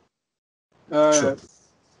something. Sure.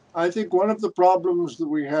 I think one of the problems that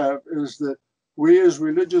we have is that we as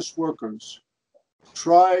religious workers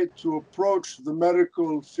try to approach the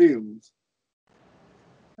medical field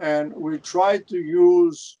and we try to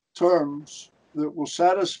use terms that will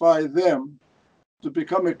satisfy them to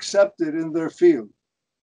become accepted in their field.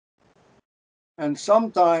 And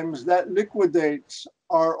sometimes that liquidates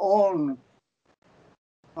our own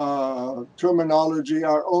terminology,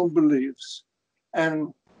 our own beliefs.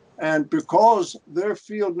 And because their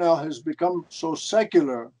field now has become so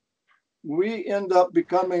secular, we end up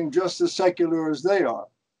becoming just as secular as they are.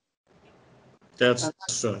 That's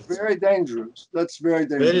right. Very dangerous. That's very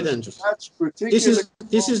dangerous. Very dangerous. That's particularly.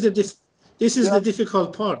 This is the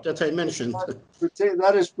difficult part that I mentioned.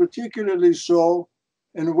 That is particularly so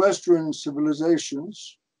in Western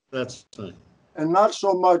civilizations. That's right. And not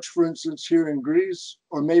so much, for instance, here in Greece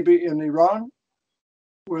or maybe in Iran,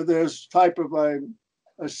 where there's type of a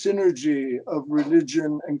synergy of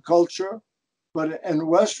religion and culture. But in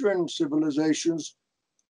Western civilizations,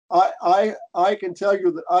 I can tell you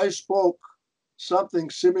that I spoke something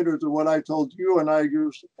similar to what I told you, and I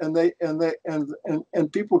used,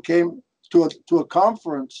 and people came to a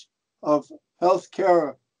conference of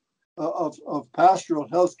healthcare, of pastoral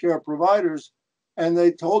healthcare providers, and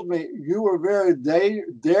they told me you were very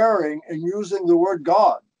daring in using the word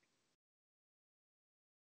God.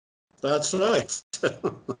 That's right.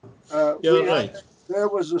 You're right. There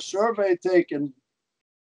was a survey taken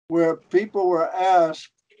where people were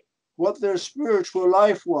asked what their spiritual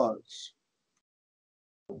life was.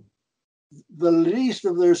 The least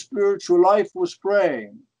of their spiritual life was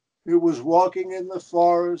praying. It was walking in the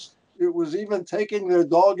forest. It was even taking their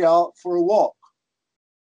dog out for a walk.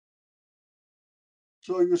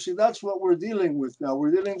 So you see, that's what we're dealing with now.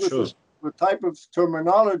 We're dealing with this type of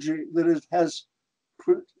terminology that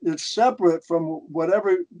it's separate from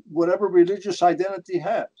whatever religious identity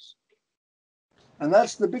has. And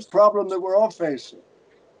that's the big problem that we're all facing.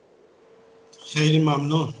 Thank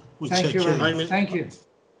you very much. Thank you.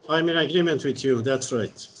 I'm in agreement with you. That's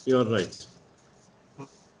right. You're right.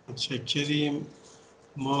 متشکریم.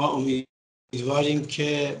 ما امیدواریم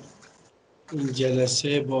که این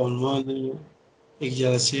جلسه با عنوان یک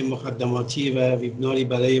جلسه مقدماتی و ویبناری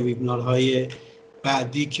برای ویبنارهای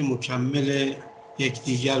بعدی که مکمل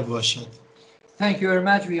یکدیگر باشد. Thank you very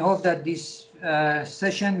much. We hope that this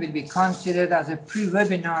session will be considered as a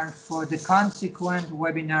pre-webinar for the consequent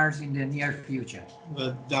webinars in the near future.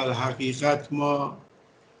 و در حقیقت ما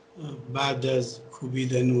بعد از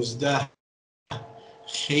کووید 19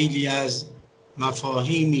 خیلی از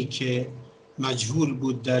مفاهیمی که مجهول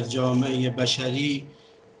بود در جامعه بشری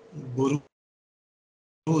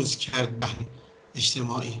بروز کرد به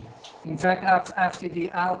اجتماعی. In fact, after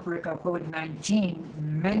the outbreak of COVID-19,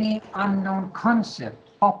 many unknown concepts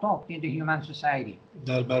popped up in the human society.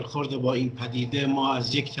 در برخورد با این پدیده ما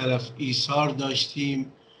از یک طرف ایثار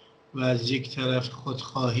داشتیم و از یک طرف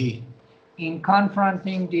خودخواهی. In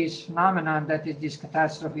confronting this phenomenon, that is this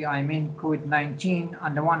catastrophe, I mean COVID-19,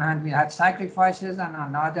 on the one hand we had sacrifices and on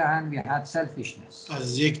the other hand we had selfishness.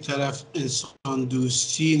 از یک طرف انسان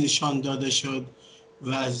دوستی نشان داده شد و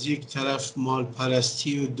از یک طرف مال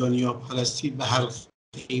پرستی و دنیا پرستی به هر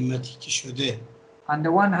قیمتی که شده. On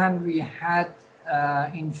the one hand we had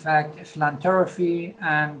in fact philanthropy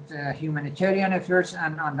and humanitarian efforts,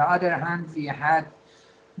 and on the other hand we had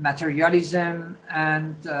materialism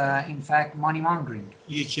and in fact money mongering.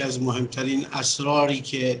 یکی از مهمترین اسراری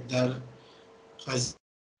که در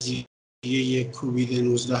قضیه کووید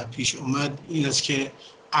 19 پیش اومد این است که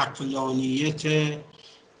عقلانیت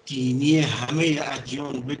دینی همه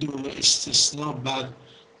ادیان بدون استثنا بر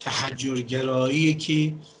تحجرگرایی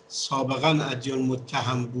که سابقا ادیان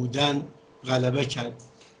متهم بودن غلبه کرد.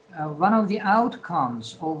 One of the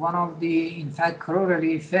outcomes or one of the, in fact,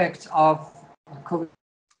 corollary effects of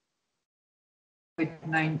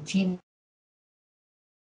COVID-19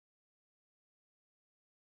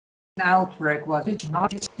 outbreak was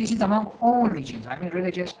this is among all religions. I mean,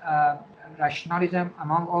 religious rationalism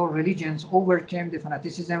among all religions overcame the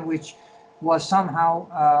fanaticism which was somehow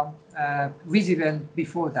visible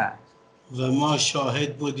before that. و ما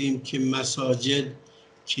شاهد بودیم که مساجد،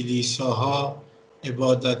 کلیساها،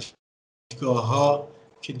 عبادتگاه‌ها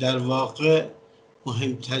که در واقع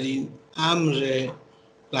مهمترین امر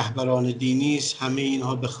رهبران دینی است، همه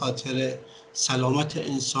اینها به خاطر سلامت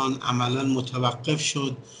انسان عملاً متوقف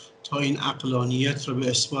شد تا این عقلانیت رو به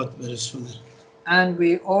اثبات برسونه. And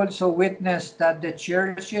we also witnessed that the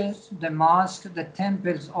churches, the mosques, the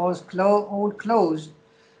temples all closed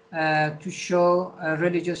to show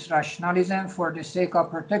religious rationalism for the sake of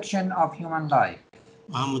protection of human life.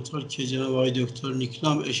 همونطور که جناب آقای دکتر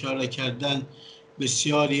نیکنام اشاره کردن،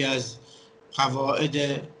 بسیاری از قواعد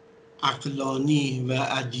عقلانی و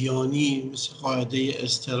ادیانی مثل قاعده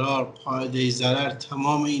اضطرار، قاعده ضرر،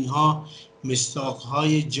 تمام اینها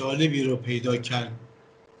مصداق‌های جالبی رو پیدا کرد.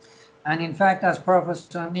 And in fact, as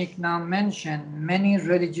Professor Niknam mentioned, many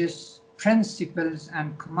religious principles and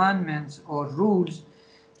commandments or rules,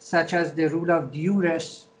 such as the rule of duress,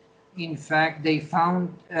 in fact, they found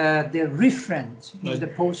their reference in the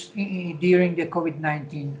during the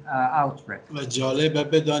COVID-19 outbreak. و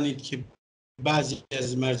جالب بدانید که بعضی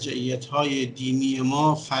از مرجعیت‌های دینی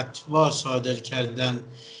ما فتوا صادر کردند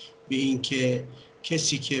به اینکه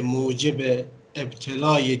کسی که موجب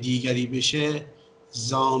ابتلای دیگری بشه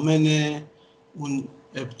ضامن اون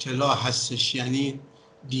ابتلا هستش، یعنی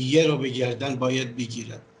دیگه رو به گردن باید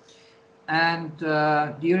بگیرد. And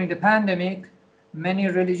during the pandemic, many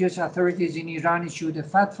religious authorities in Iran issued a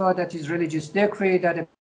fatwa, that is religious decree, that a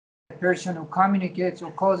person who communicates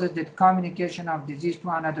or causes the communication of disease to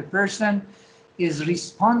another person is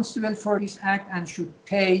responsible for this act and should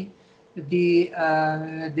pay the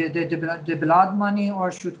blood money or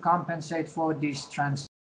should compensate for this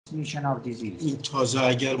transmission of disease. این تازه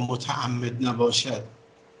اگر متعمد نباشد.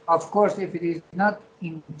 Of course, if it is not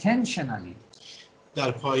intentionally.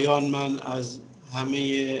 در پایان من از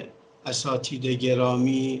همه اساتید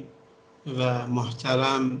گرامی و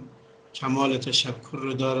محترم کمال تشکر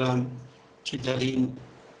رو دارم که در این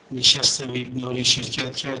نشست ویبیناری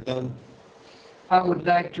شرکت کردند. I would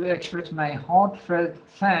like to express my heartfelt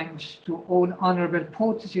thanks to all honorable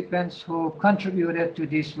participants who contributed to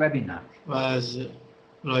this webinar. و از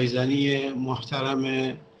رایزنی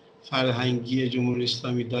محترم فرهنگی جمهوری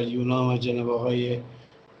اسلامی در یونان و جناب آقای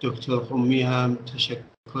دکتر قمی هم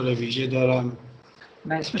تشکر ویژه دارم.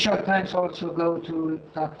 My special thanks also go to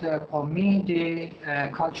Dr. Qami, the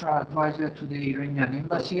cultural advisor to the Iranian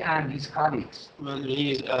embassy, and his colleagues. من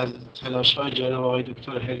نیز از تلاش‌های جناب آقای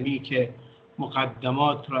دکتر حلمی که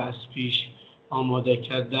مقدمات را از پیش آماده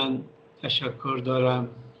کردن تشکر دارم.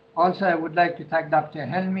 Also, I would like to thank Dr.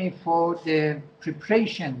 Helmi for the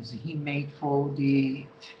preparations he made for the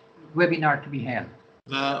webinar to be held.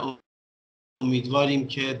 و امیدواریم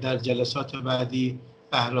که در جلسات بعدی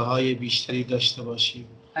بهره‌های بیشتری داشته باشیم.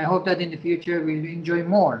 I hope that in the future we'll enjoy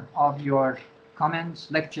more of your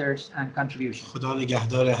comments, lectures and contributions. خدا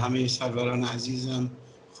نگهدار همه سروران عزیزم.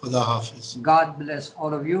 خدا حافظ. God bless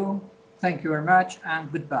all of you. Thank you very much and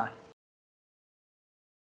goodbye.